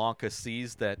when Alonka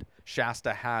sees that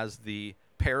Shasta has the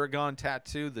Paragon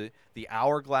tattoo, the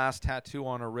hourglass tattoo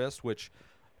on her wrist, which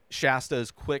Shasta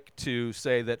is quick to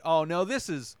say that, oh no,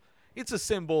 it's a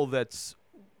symbol that's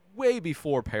way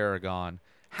before Paragon,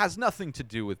 has nothing to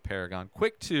do with Paragon.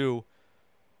 Quick to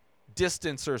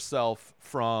distance herself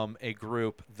from a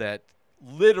group that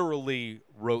literally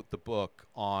wrote the book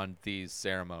on these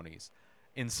ceremonies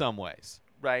in some ways,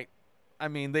 right? I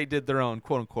mean, they did their own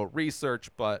quote-unquote research,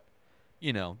 but,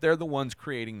 they're the ones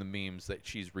creating the memes that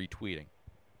she's retweeting.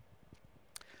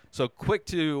 So quick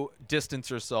to distance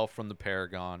herself from the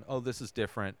Paragon. Oh, this is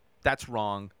different. That's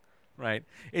wrong, right?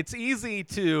 It's easy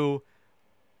to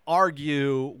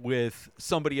argue with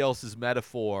somebody else's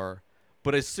metaphor,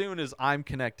 but as soon as I'm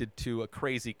connected to a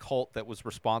crazy cult that was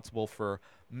responsible for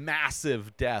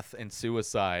massive death and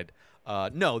suicide,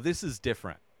 no, this is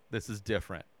different. This is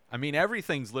different. I mean,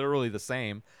 everything's literally the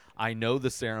same. I know the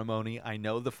ceremony. I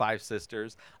know the 5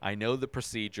 sisters. I know the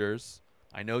procedures.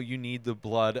 I know you need the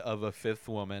blood of a 5th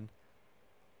woman.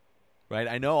 Right?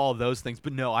 I know all those things,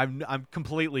 but no, I'm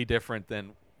completely different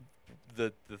than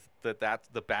that's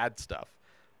the bad stuff.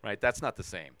 Right? That's not the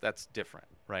same. That's different,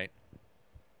 right?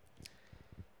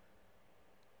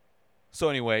 So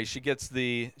anyway, she gets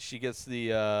the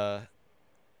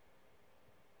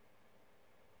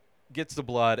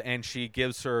blood, and she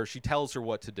tells her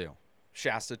what to do.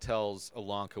 Shasta tells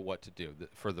Alonka what to do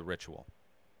for the ritual.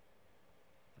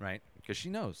 Right? Because she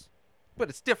knows. But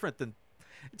it's different than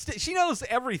she knows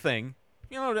everything.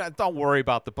 Don't worry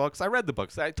about the books. I read the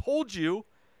books. I told you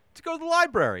to go to the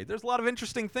library. There's a lot of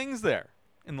interesting things there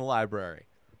in the library.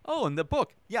 Oh, and the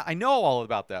book. Yeah, I know all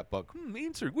about that book.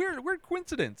 Weird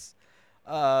coincidence.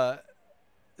 So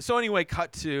anyway,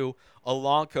 cut to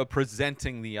Alonka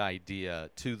presenting the idea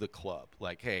to the club.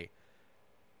 Like, hey,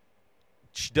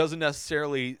 she doesn't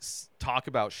necessarily talk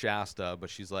about Shasta, but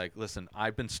she's like, listen,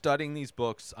 I've been studying these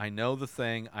books. I know the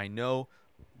thing. I know,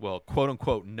 well, quote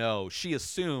unquote, no. She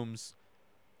assumes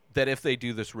that if they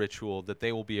do this ritual, that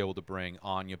they will be able to bring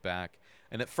Anya back.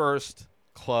 And at first,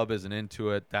 Club isn't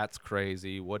into it. That's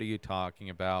crazy. What are you talking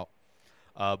about?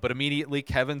 But immediately,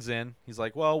 Kevin's in. He's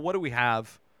like, well, what do we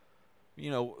have?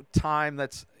 Time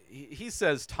that's he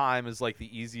says time is like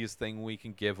the easiest thing we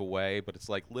can give away, but it's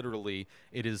like literally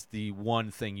it is the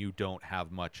one thing you don't have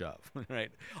much of,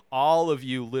 right? All of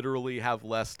you literally have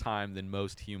less time than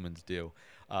most humans do.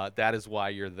 That is why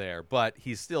you're there. But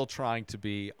he's still trying to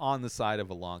be on the side of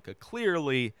Alanka.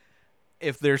 Clearly,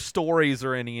 if their stories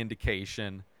are any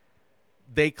indication,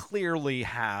 they clearly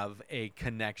have a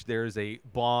connection. There's a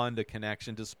bond, a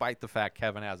connection, despite the fact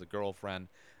Kevin has a girlfriend.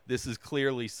 This is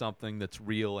clearly something that's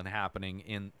real and happening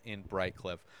in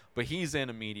Brightcliff. But he's in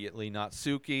immediately.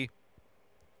 Natsuki,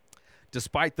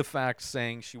 despite the fact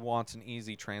saying she wants an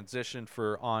easy transition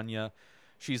for Anya,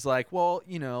 she's like, well,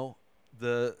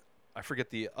 I forget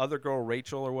the other girl,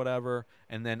 Rachel or whatever,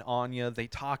 and then Anya, they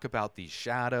talk about these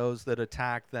shadows that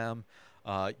attack them.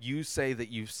 You say that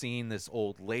you've seen this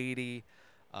old lady,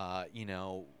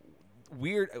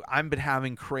 weird. I've been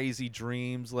having crazy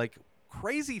dreams. Like,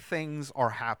 crazy things are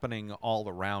happening all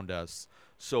around us.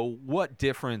 So what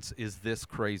difference is this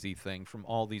crazy thing from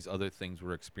all these other things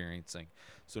we're experiencing?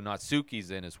 So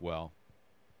Natsuki's in as well.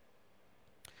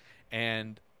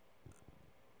 And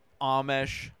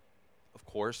Amesh, of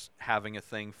course, having a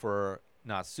thing for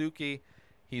Natsuki,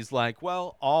 he's like,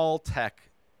 well, all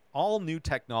new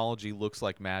technology looks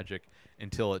like magic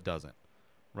until it doesn't,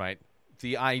 right?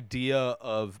 The idea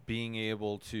of being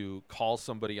able to call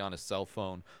somebody on a cell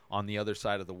phone on the other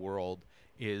side of the world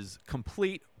is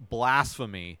complete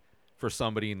blasphemy for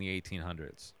somebody in the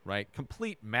 1800s, right?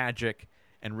 Complete magic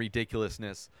and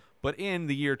ridiculousness. But in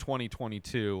the year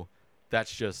 2022,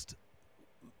 that's just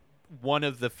one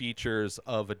of the features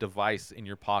of a device in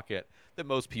your pocket that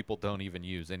most people don't even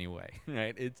use anyway,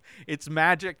 right? It's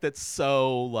magic that's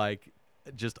so like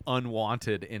just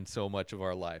unwanted in so much of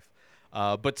our life.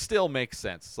 But still makes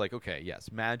sense. It's like, okay, yes,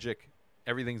 magic.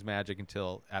 Everything's magic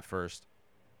until at first.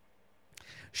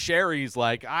 Sherry's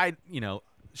like,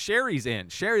 Sherry's in.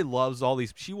 Sherry loves all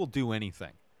these. She will do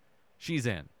anything. She's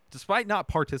in. Despite not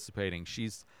participating,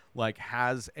 she's like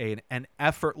has an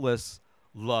effortless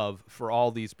love for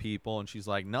all these people. And she's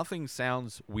like, nothing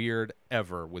sounds weird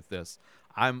ever with this.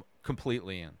 I'm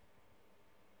completely in.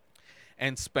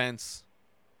 And Spence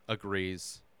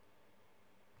agrees.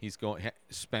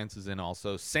 Spence is in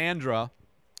also. Sandra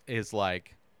is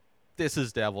like, this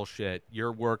is devil shit.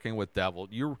 You're working with devil.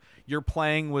 You're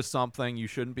playing with something you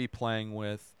shouldn't be playing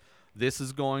with. This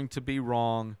is going to be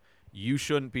wrong. You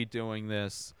shouldn't be doing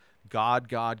this. God,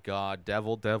 God, God,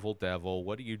 devil, devil, devil.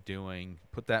 What are you doing?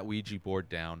 Put that Ouija board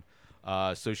down.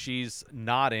 So she's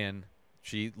not in.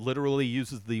 She literally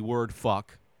uses the word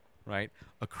fuck, right?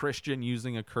 A Christian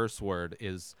using a curse word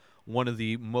is one of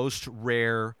the most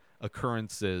rare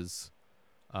occurrences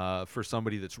for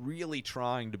somebody that's really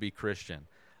trying to be Christian,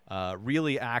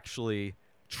 really actually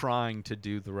trying to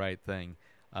do the right thing.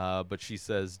 But she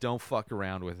says, don't fuck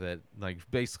around with it. Like,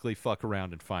 basically fuck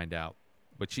around and find out.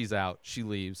 But she's out. She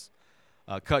leaves.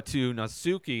 Cut to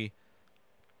Natsuki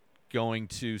going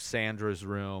to Sandra's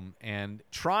room and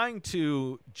trying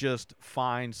to just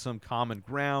find some common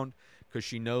ground because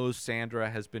she knows Sandra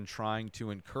has been trying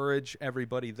to encourage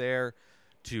everybody there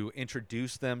to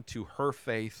introduce them to her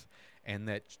faith, and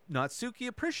that Natsuki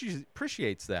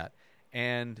appreciates that.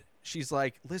 And she's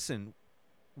like, listen,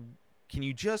 can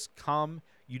you just come?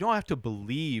 You don't have to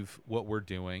believe what we're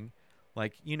doing.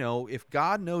 Like, if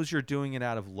God knows you're doing it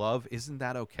out of love, isn't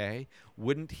that okay?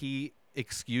 Wouldn't he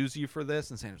excuse you for this?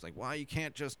 And Sandra's like, well, you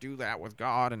can't just do that with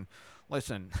God. And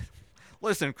listen,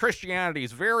 Christianity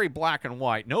is very black and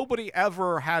white. Nobody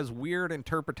ever has weird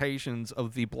interpretations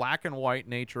of the black and white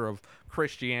nature of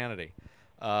Christianity.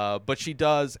 But she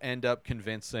does end up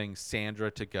convincing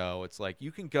Sandra to go. It's like,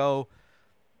 you can go,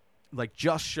 like,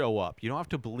 just show up. You don't have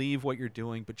to believe what you're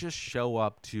doing, but just show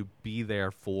up to be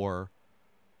there for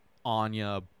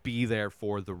Anya, be there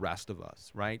for the rest of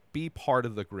us, right? Be part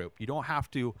of the group. You don't have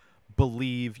to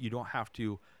believe. You don't have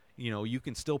to, you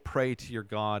can still pray to your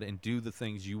God and do the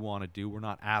things you want to do. We're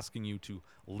not asking you to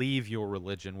leave your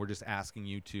religion. We're just asking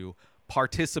you to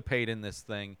participate in this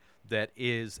thing that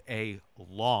is a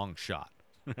long shot,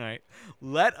 right?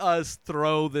 Let us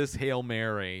throw this Hail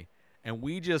Mary, and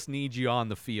we just need you on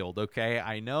the field, okay?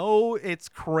 I know it's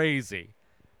crazy,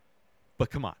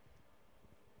 but come on.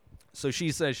 So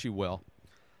she says she will.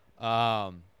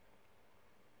 Cut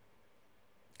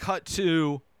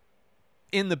to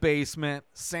In the basement,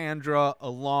 Sandra,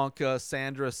 Ilonka.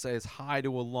 Sandra says hi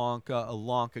to Ilonka.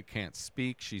 Ilonka can't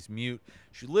speak. She's mute.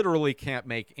 She literally can't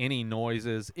make any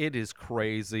noises. It is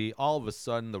crazy. All of a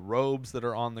sudden, the robes that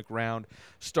are on the ground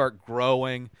start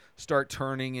growing, start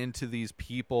turning into these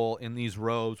people in these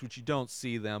robes, which you don't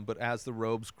see them, but as the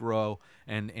robes grow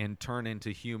and turn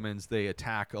into humans, they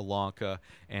attack Ilonka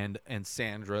and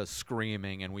Sandra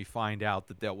screaming, and we find out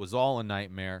that was all a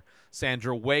nightmare.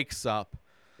 Sandra wakes up.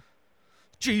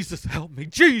 Jesus, help me.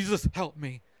 Jesus, help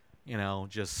me.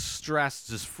 Just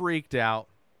stressed, just freaked out.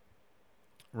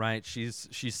 Right? She's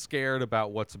scared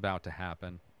about what's about to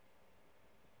happen.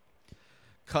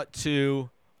 Cut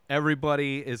to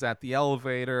everybody is at the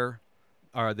elevator.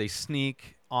 Or they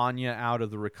sneak Anya out of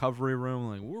the recovery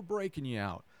room. Like, we're breaking you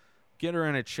out. Get her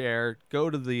in a chair. Go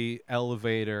to the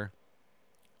elevator.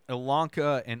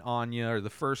 Ilonka and Anya are the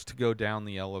first to go down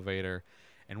the elevator.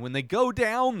 And when they go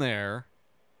down there,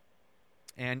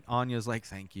 and Anya's like,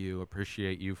 thank you,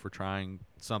 appreciate you for trying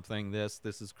something. This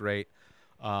is great.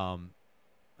 And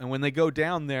when they go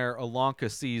down there,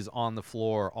 Ilonka sees on the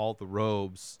floor all the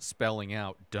robes spelling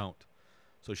out, don't.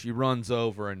 So she runs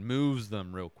over and moves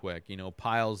them real quick,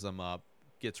 piles them up,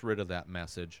 gets rid of that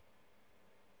message.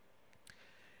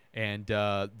 And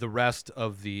the rest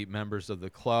of the members of the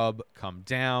club come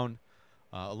down.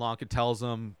 Ilonka tells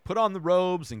them, put on the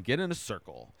robes and get in a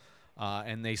circle.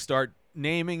 And they start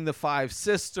naming the 5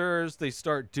 sisters. They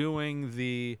start doing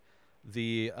the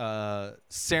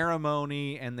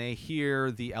ceremony, and they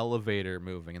hear the elevator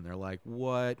moving, and they're like,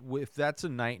 what? If that's a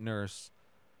night nurse,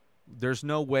 there's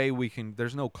no way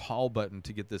there's no call button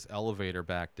to get this elevator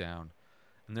back down.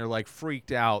 And they're like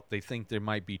freaked out. They think they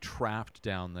might be trapped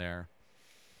down there.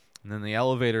 And then the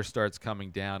elevator starts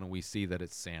coming down, and we see that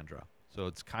it's Sandra. So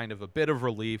it's kind of a bit of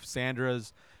relief.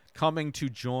 Sandra's coming to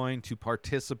join, to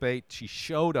participate. She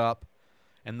showed up.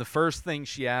 And the first thing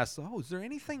she asks, is there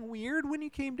anything weird when you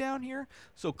came down here?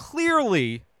 So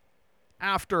clearly,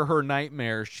 after her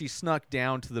nightmare, she snuck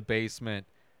down to the basement.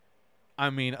 I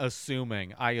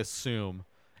assume.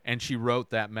 And she wrote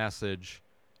that message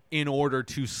in order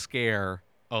to scare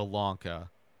Ilonka,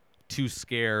 to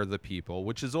scare the people,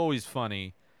 which is always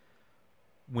funny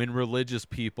when religious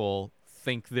people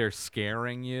think they're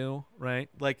scaring you, right?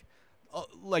 Like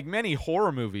many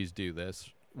horror movies do this,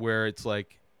 where it's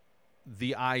like,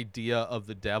 the idea of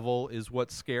the devil is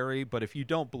what's scary, but if you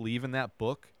don't believe in that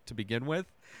book to begin with,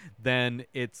 then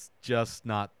it's just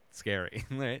not scary.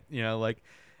 Right? Like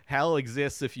hell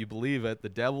exists if you believe it, the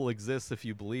devil exists if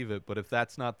you believe it, but if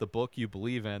that's not the book you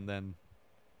believe in, then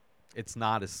it's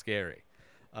not as scary.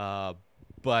 So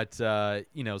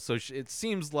it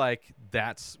seems like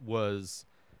that was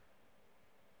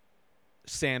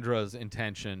Sandra's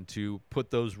intention, to put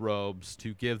those robes,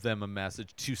 to give them a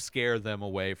message, to scare them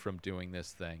away from doing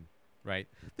this thing, right?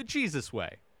 The Jesus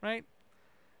way, right?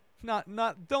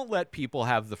 Don't let people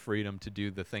have the freedom to do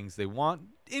the things they want.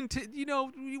 We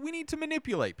need to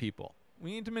manipulate people. We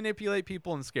need to manipulate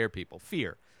people and scare people.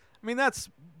 Fear.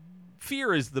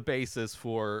 Fear is the basis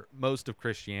for most of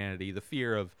Christianity, the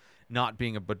fear of not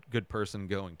being a good person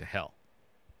going to hell.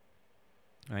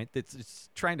 Right? It's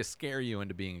trying to scare you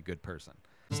into being a good person.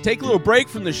 Let's take a little break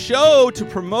from the show to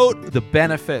promote the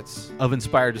benefits of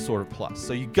Inspired Disorder Plus.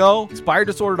 So you go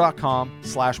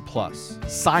inspireddisorder.com/plus.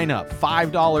 Sign up,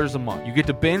 $5 a month. You get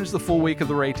to binge the full week of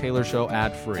The Ray Taylor Show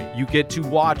ad-free. You get to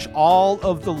watch all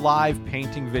of the live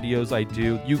painting videos I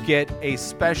do. You get a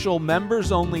special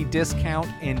members-only discount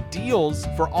and deals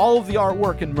for all of the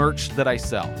artwork and merch that I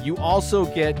sell. You also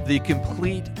get the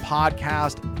complete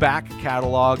podcast back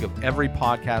catalog of every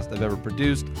podcast I've ever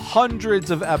produced,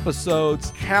 hundreds of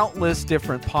episodes, countless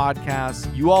different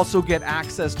podcasts. You also get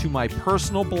access to my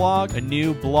personal blog. A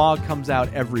new blog comes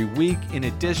out every week. In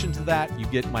addition to that, you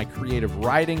get my creative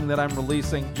writing that I'm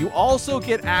releasing. You also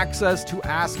get access to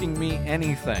Asking Me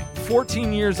Anything.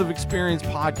 14 years of experience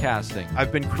podcasting.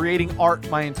 I've been creating art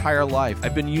my entire life.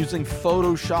 I've been using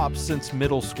Photoshop since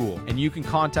middle school, and you can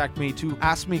contact me to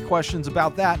ask me questions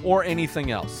about that or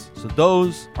anything else. So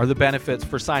those are the benefits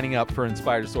for signing up for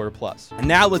Inspired Disorder Plus. And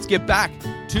now let's get back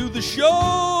to the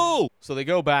show. So they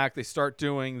go back, they start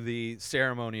doing the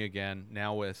ceremony again,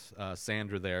 now with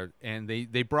Sandra there, and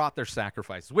they brought their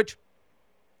sacrifices, which,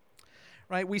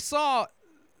 right, we saw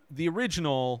the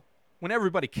original, when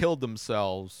everybody killed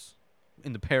themselves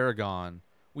in the Paragon,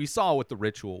 we saw what the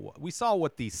ritual was. We saw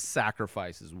what these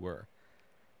sacrifices were,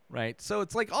 right? So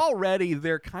it's like already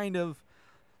they're kind of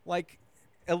like,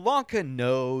 Ilonka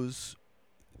knows,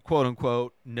 quote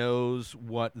unquote, knows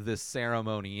what this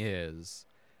ceremony is,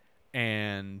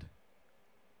 and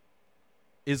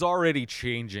is already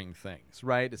changing things,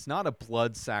 right? It's not a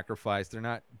blood sacrifice. They're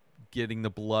not getting the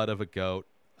blood of a goat.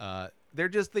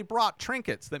 They brought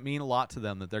trinkets that mean a lot to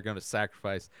them that they're going to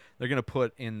sacrifice. They're going to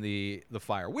put in the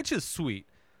fire, which is sweet.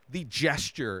 The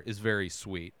gesture is very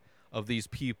sweet of these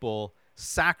people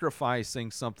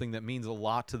sacrificing something that means a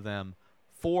lot to them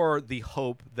for the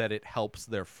hope that it helps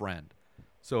their friend.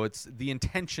 So it's the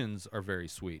intentions are very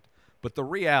sweet, but the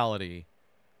reality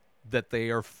that they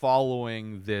are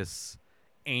following this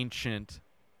ancient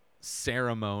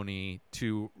ceremony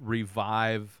to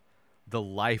revive the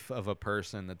life of a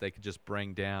person that they could just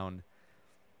bring down.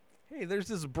 Hey, there's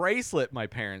this bracelet my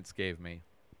parents gave me,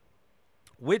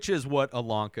 which is what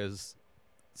Alanka's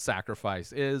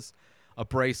sacrifice is. A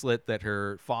bracelet that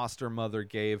her foster mother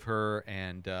gave her,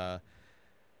 and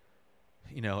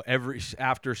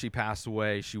after she passed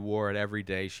away, she wore it every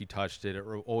day. She touched it. It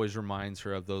always reminds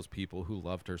her of those people who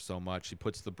loved her so much. She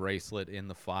puts the bracelet in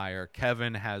the fire.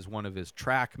 Kevin has one of his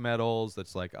track medals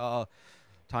that's like,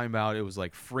 talking about it was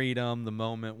like freedom, the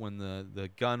moment when the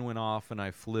gun went off and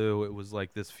I flew. It was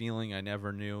like this feeling I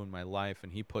never knew in my life,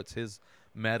 and he puts his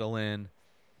medal in.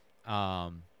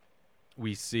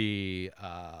 We see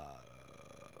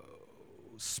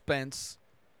Spence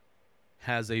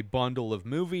has a bundle of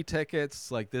movie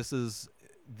tickets. Like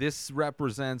this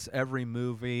represents every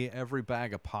movie, every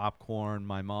bag of popcorn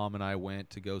my mom and I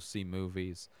went to go see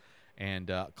movies.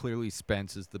 And clearly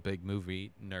Spence is the big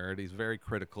movie nerd. He's very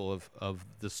critical of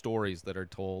the stories that are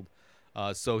told.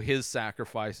 So his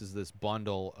sacrifice is this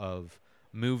bundle of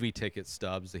movie ticket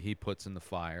stubs that he puts in the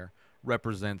fire.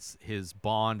 Represents his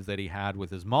bond that he had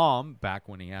with his mom back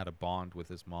when he had a bond with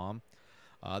his mom.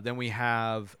 Then we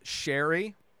have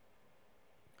Sherry.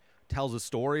 Tells a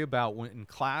story about when in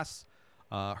class,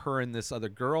 her and this other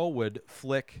girl would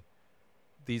flick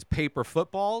these paper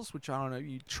footballs, which I don't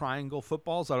know, triangle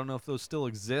footballs. I don't know if those still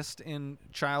exist in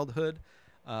childhood,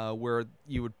 where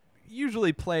you would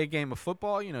usually play a game of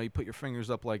football. You put your fingers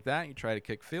up like that. You try to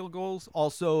kick field goals.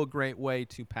 Also a great way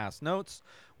to pass notes,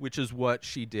 which is what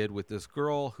she did with this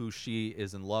girl who she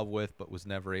is in love with but was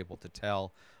never able to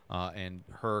tell. And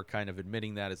her kind of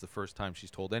admitting that is the first time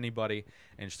she's told anybody.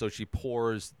 And so she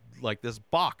pours like this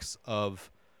box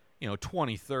of,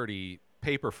 20, 30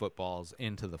 paper footballs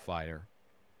into the fire.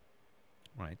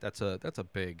 Right. That's a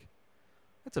big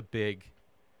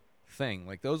thing.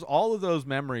 Like all of those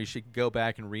memories, she could go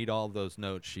back and read all of those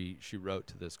notes she wrote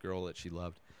to this girl that she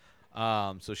loved.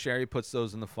 So Sherry puts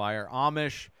those in the fire.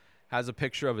 Amish has a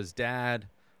picture of his dad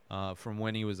from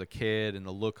when he was a kid, and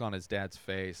the look on his dad's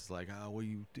face is like, what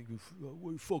you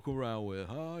fucking around with,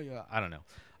 huh? Yeah, I don't know.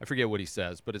 I forget what he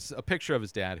says, but it's a picture of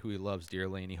his dad who he loves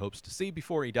dearly and he hopes to see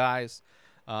before he dies.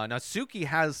 Natsuki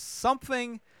has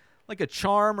something like a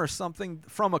charm or something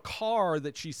from a car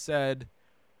that she said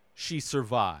she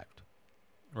survived.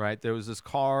 Right? There was this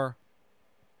car.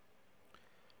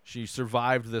 She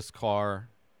survived this car.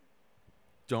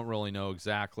 Don't really know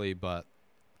exactly, but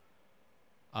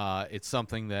it's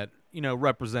something that,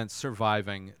 represents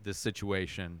surviving this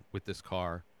situation with this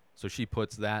car. So she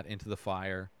puts that into the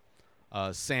fire.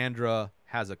 Sandra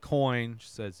has a coin. She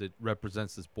says it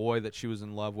represents this boy that she was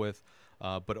in love with,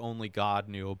 but only God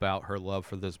knew about her love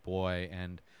for this boy.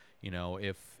 And,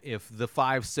 if the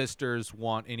five sisters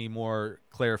want any more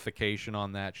clarification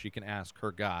on that, she can ask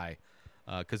her guy,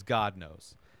 because God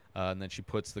knows. And then she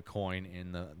puts the coin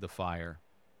in the fire.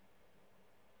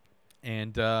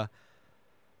 And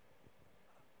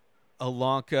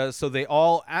Alanka, so they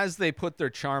all, as they put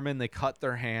their charm in, they cut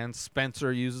their hands.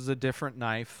 Spencer uses a different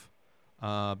knife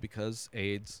because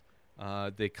AIDS.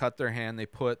 They cut their hand, they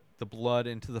put the blood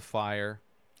into the fire,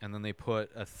 and then they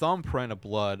put a thumbprint of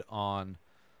blood on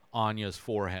Anya's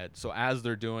forehead. So as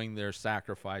they're doing their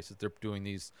sacrifices, they're doing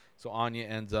these. So Anya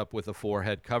ends up with a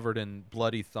forehead covered in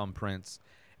bloody thumbprints.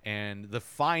 And the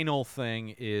final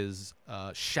thing is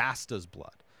Shasta's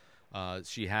blood.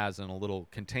 She has in a little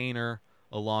container.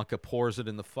 Alanka pours it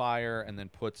in the fire and then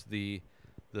puts the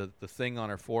thing on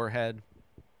her forehead.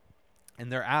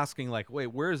 And they're asking, like, wait,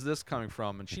 where is this coming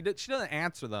from? And she doesn't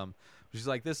answer them. She's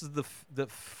like, this is the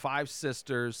five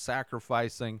sisters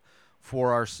sacrificing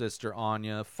for our sister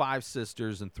Anya. 5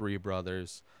 sisters and 3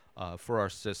 brothers for our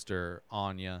sister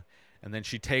Anya. And then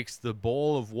she takes the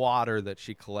bowl of water that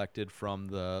she collected from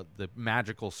the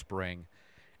magical spring.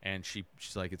 And she's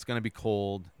like, it's going to be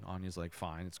cold. Anya's like,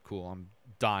 fine, it's cool. I'm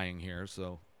dying here.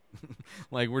 So,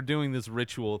 like, we're doing this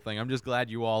ritual thing. I'm just glad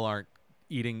you all aren't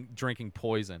drinking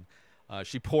poison.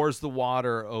 She pours the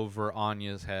water over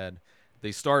Anya's head.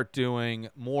 They start doing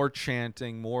more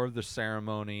chanting, more of the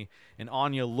ceremony. And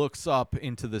Anya looks up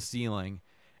into the ceiling.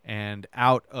 And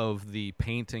out of the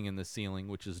painting in the ceiling,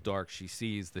 which is dark, she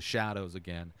sees the shadows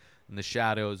again. And the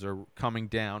shadows are coming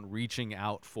down, reaching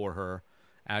out for her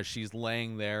as she's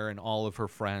laying there and all of her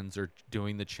friends are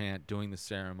doing the chant, doing the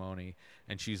ceremony,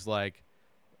 and she's like,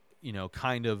 you know,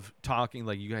 kind of talking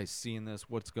like, you guys seeing this?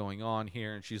 What's going on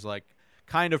here? And she's like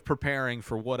kind of preparing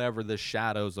for whatever the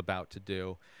shadow's about to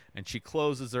do. And she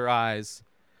closes her eyes,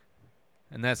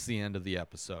 and that's the end of the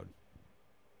episode.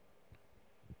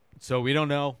 So we don't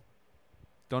know.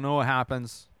 Don't know what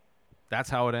happens. That's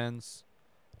how it ends.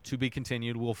 To be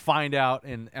continued. We'll find out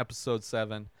in episode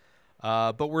 7.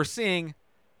 But we're seeing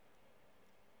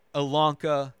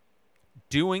Ilonka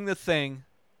doing the thing,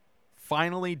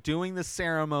 finally doing the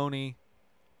ceremony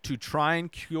to try and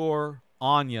cure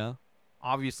Anya.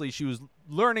 Obviously, she was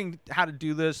learning how to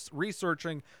do this,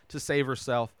 researching to save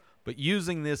herself, but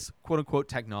using this quote-unquote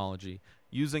technology,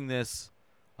 using this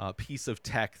piece of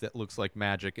tech that looks like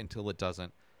magic until it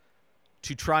doesn't,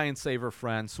 to try and save her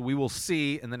friend. So we will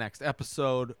see in the next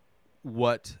episode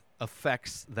what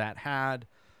effects that had.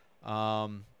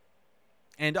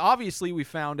 And obviously we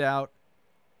found out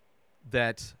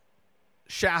that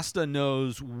Shasta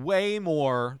knows way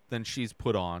more than she's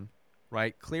put on,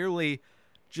 right? Clearly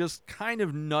just kind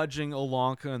of nudging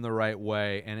Ilonka in the right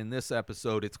way. And in this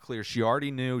episode, it's clear she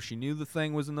already knew. She knew the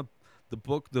thing was in the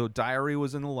book, the diary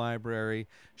was in the library.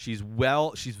 She's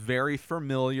very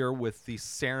familiar with the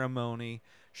ceremony.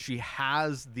 She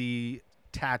has the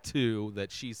tattoo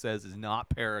that she says is not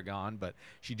Paragon, but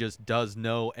she just does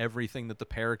know everything that the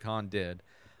Paragon did.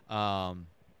 So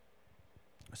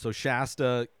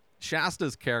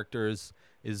Shasta's character is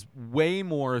way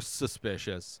more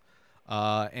suspicious.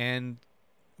 And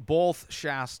both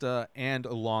Shasta and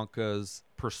Ilonka's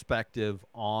perspective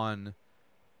on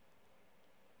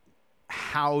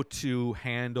how to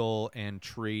handle and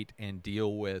treat and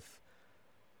deal with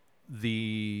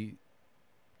the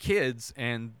kids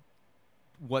and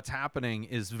what's happening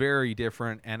is very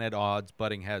different and at odds,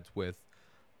 butting heads with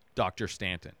Dr.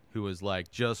 Stanton, who is like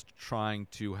just trying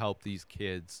to help these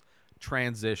kids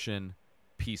transition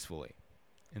peacefully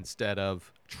instead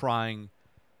of trying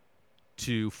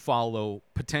to follow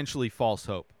potentially false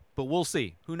hope. But we'll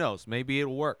see. Who knows? Maybe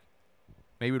it'll work.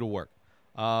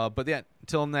 But yeah,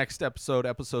 until next episode,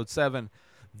 episode 7,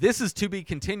 this is to be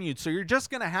continued. So you're just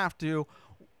going to have to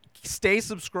stay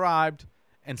subscribed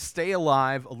and stay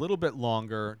alive a little bit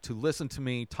longer to listen to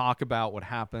me talk about what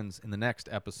happens in the next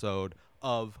episode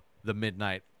of The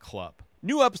Midnight Club.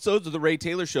 New episodes of The Ray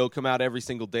Taylor Show come out every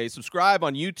single day. Subscribe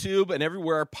on YouTube and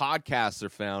everywhere our podcasts are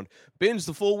found. Binge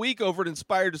the full week over at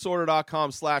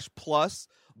InspiredDisorder.com/plus.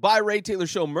 Buy Ray Taylor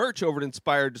Show merch over at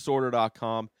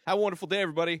InspiredDisorder.com. Have a wonderful day,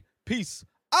 everybody. Peace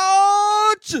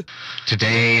out!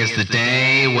 Today is the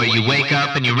day where you wake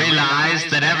up and you realize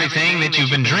that everything that you've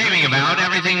been dreaming about,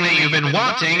 everything that you've been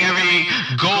wanting, every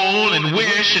goal and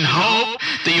wish and hope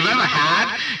that you've ever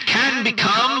had can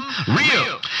become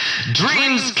real.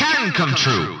 Dreams can come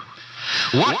true.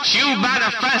 What you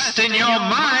manifest in your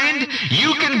mind,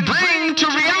 you can bring to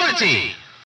reality.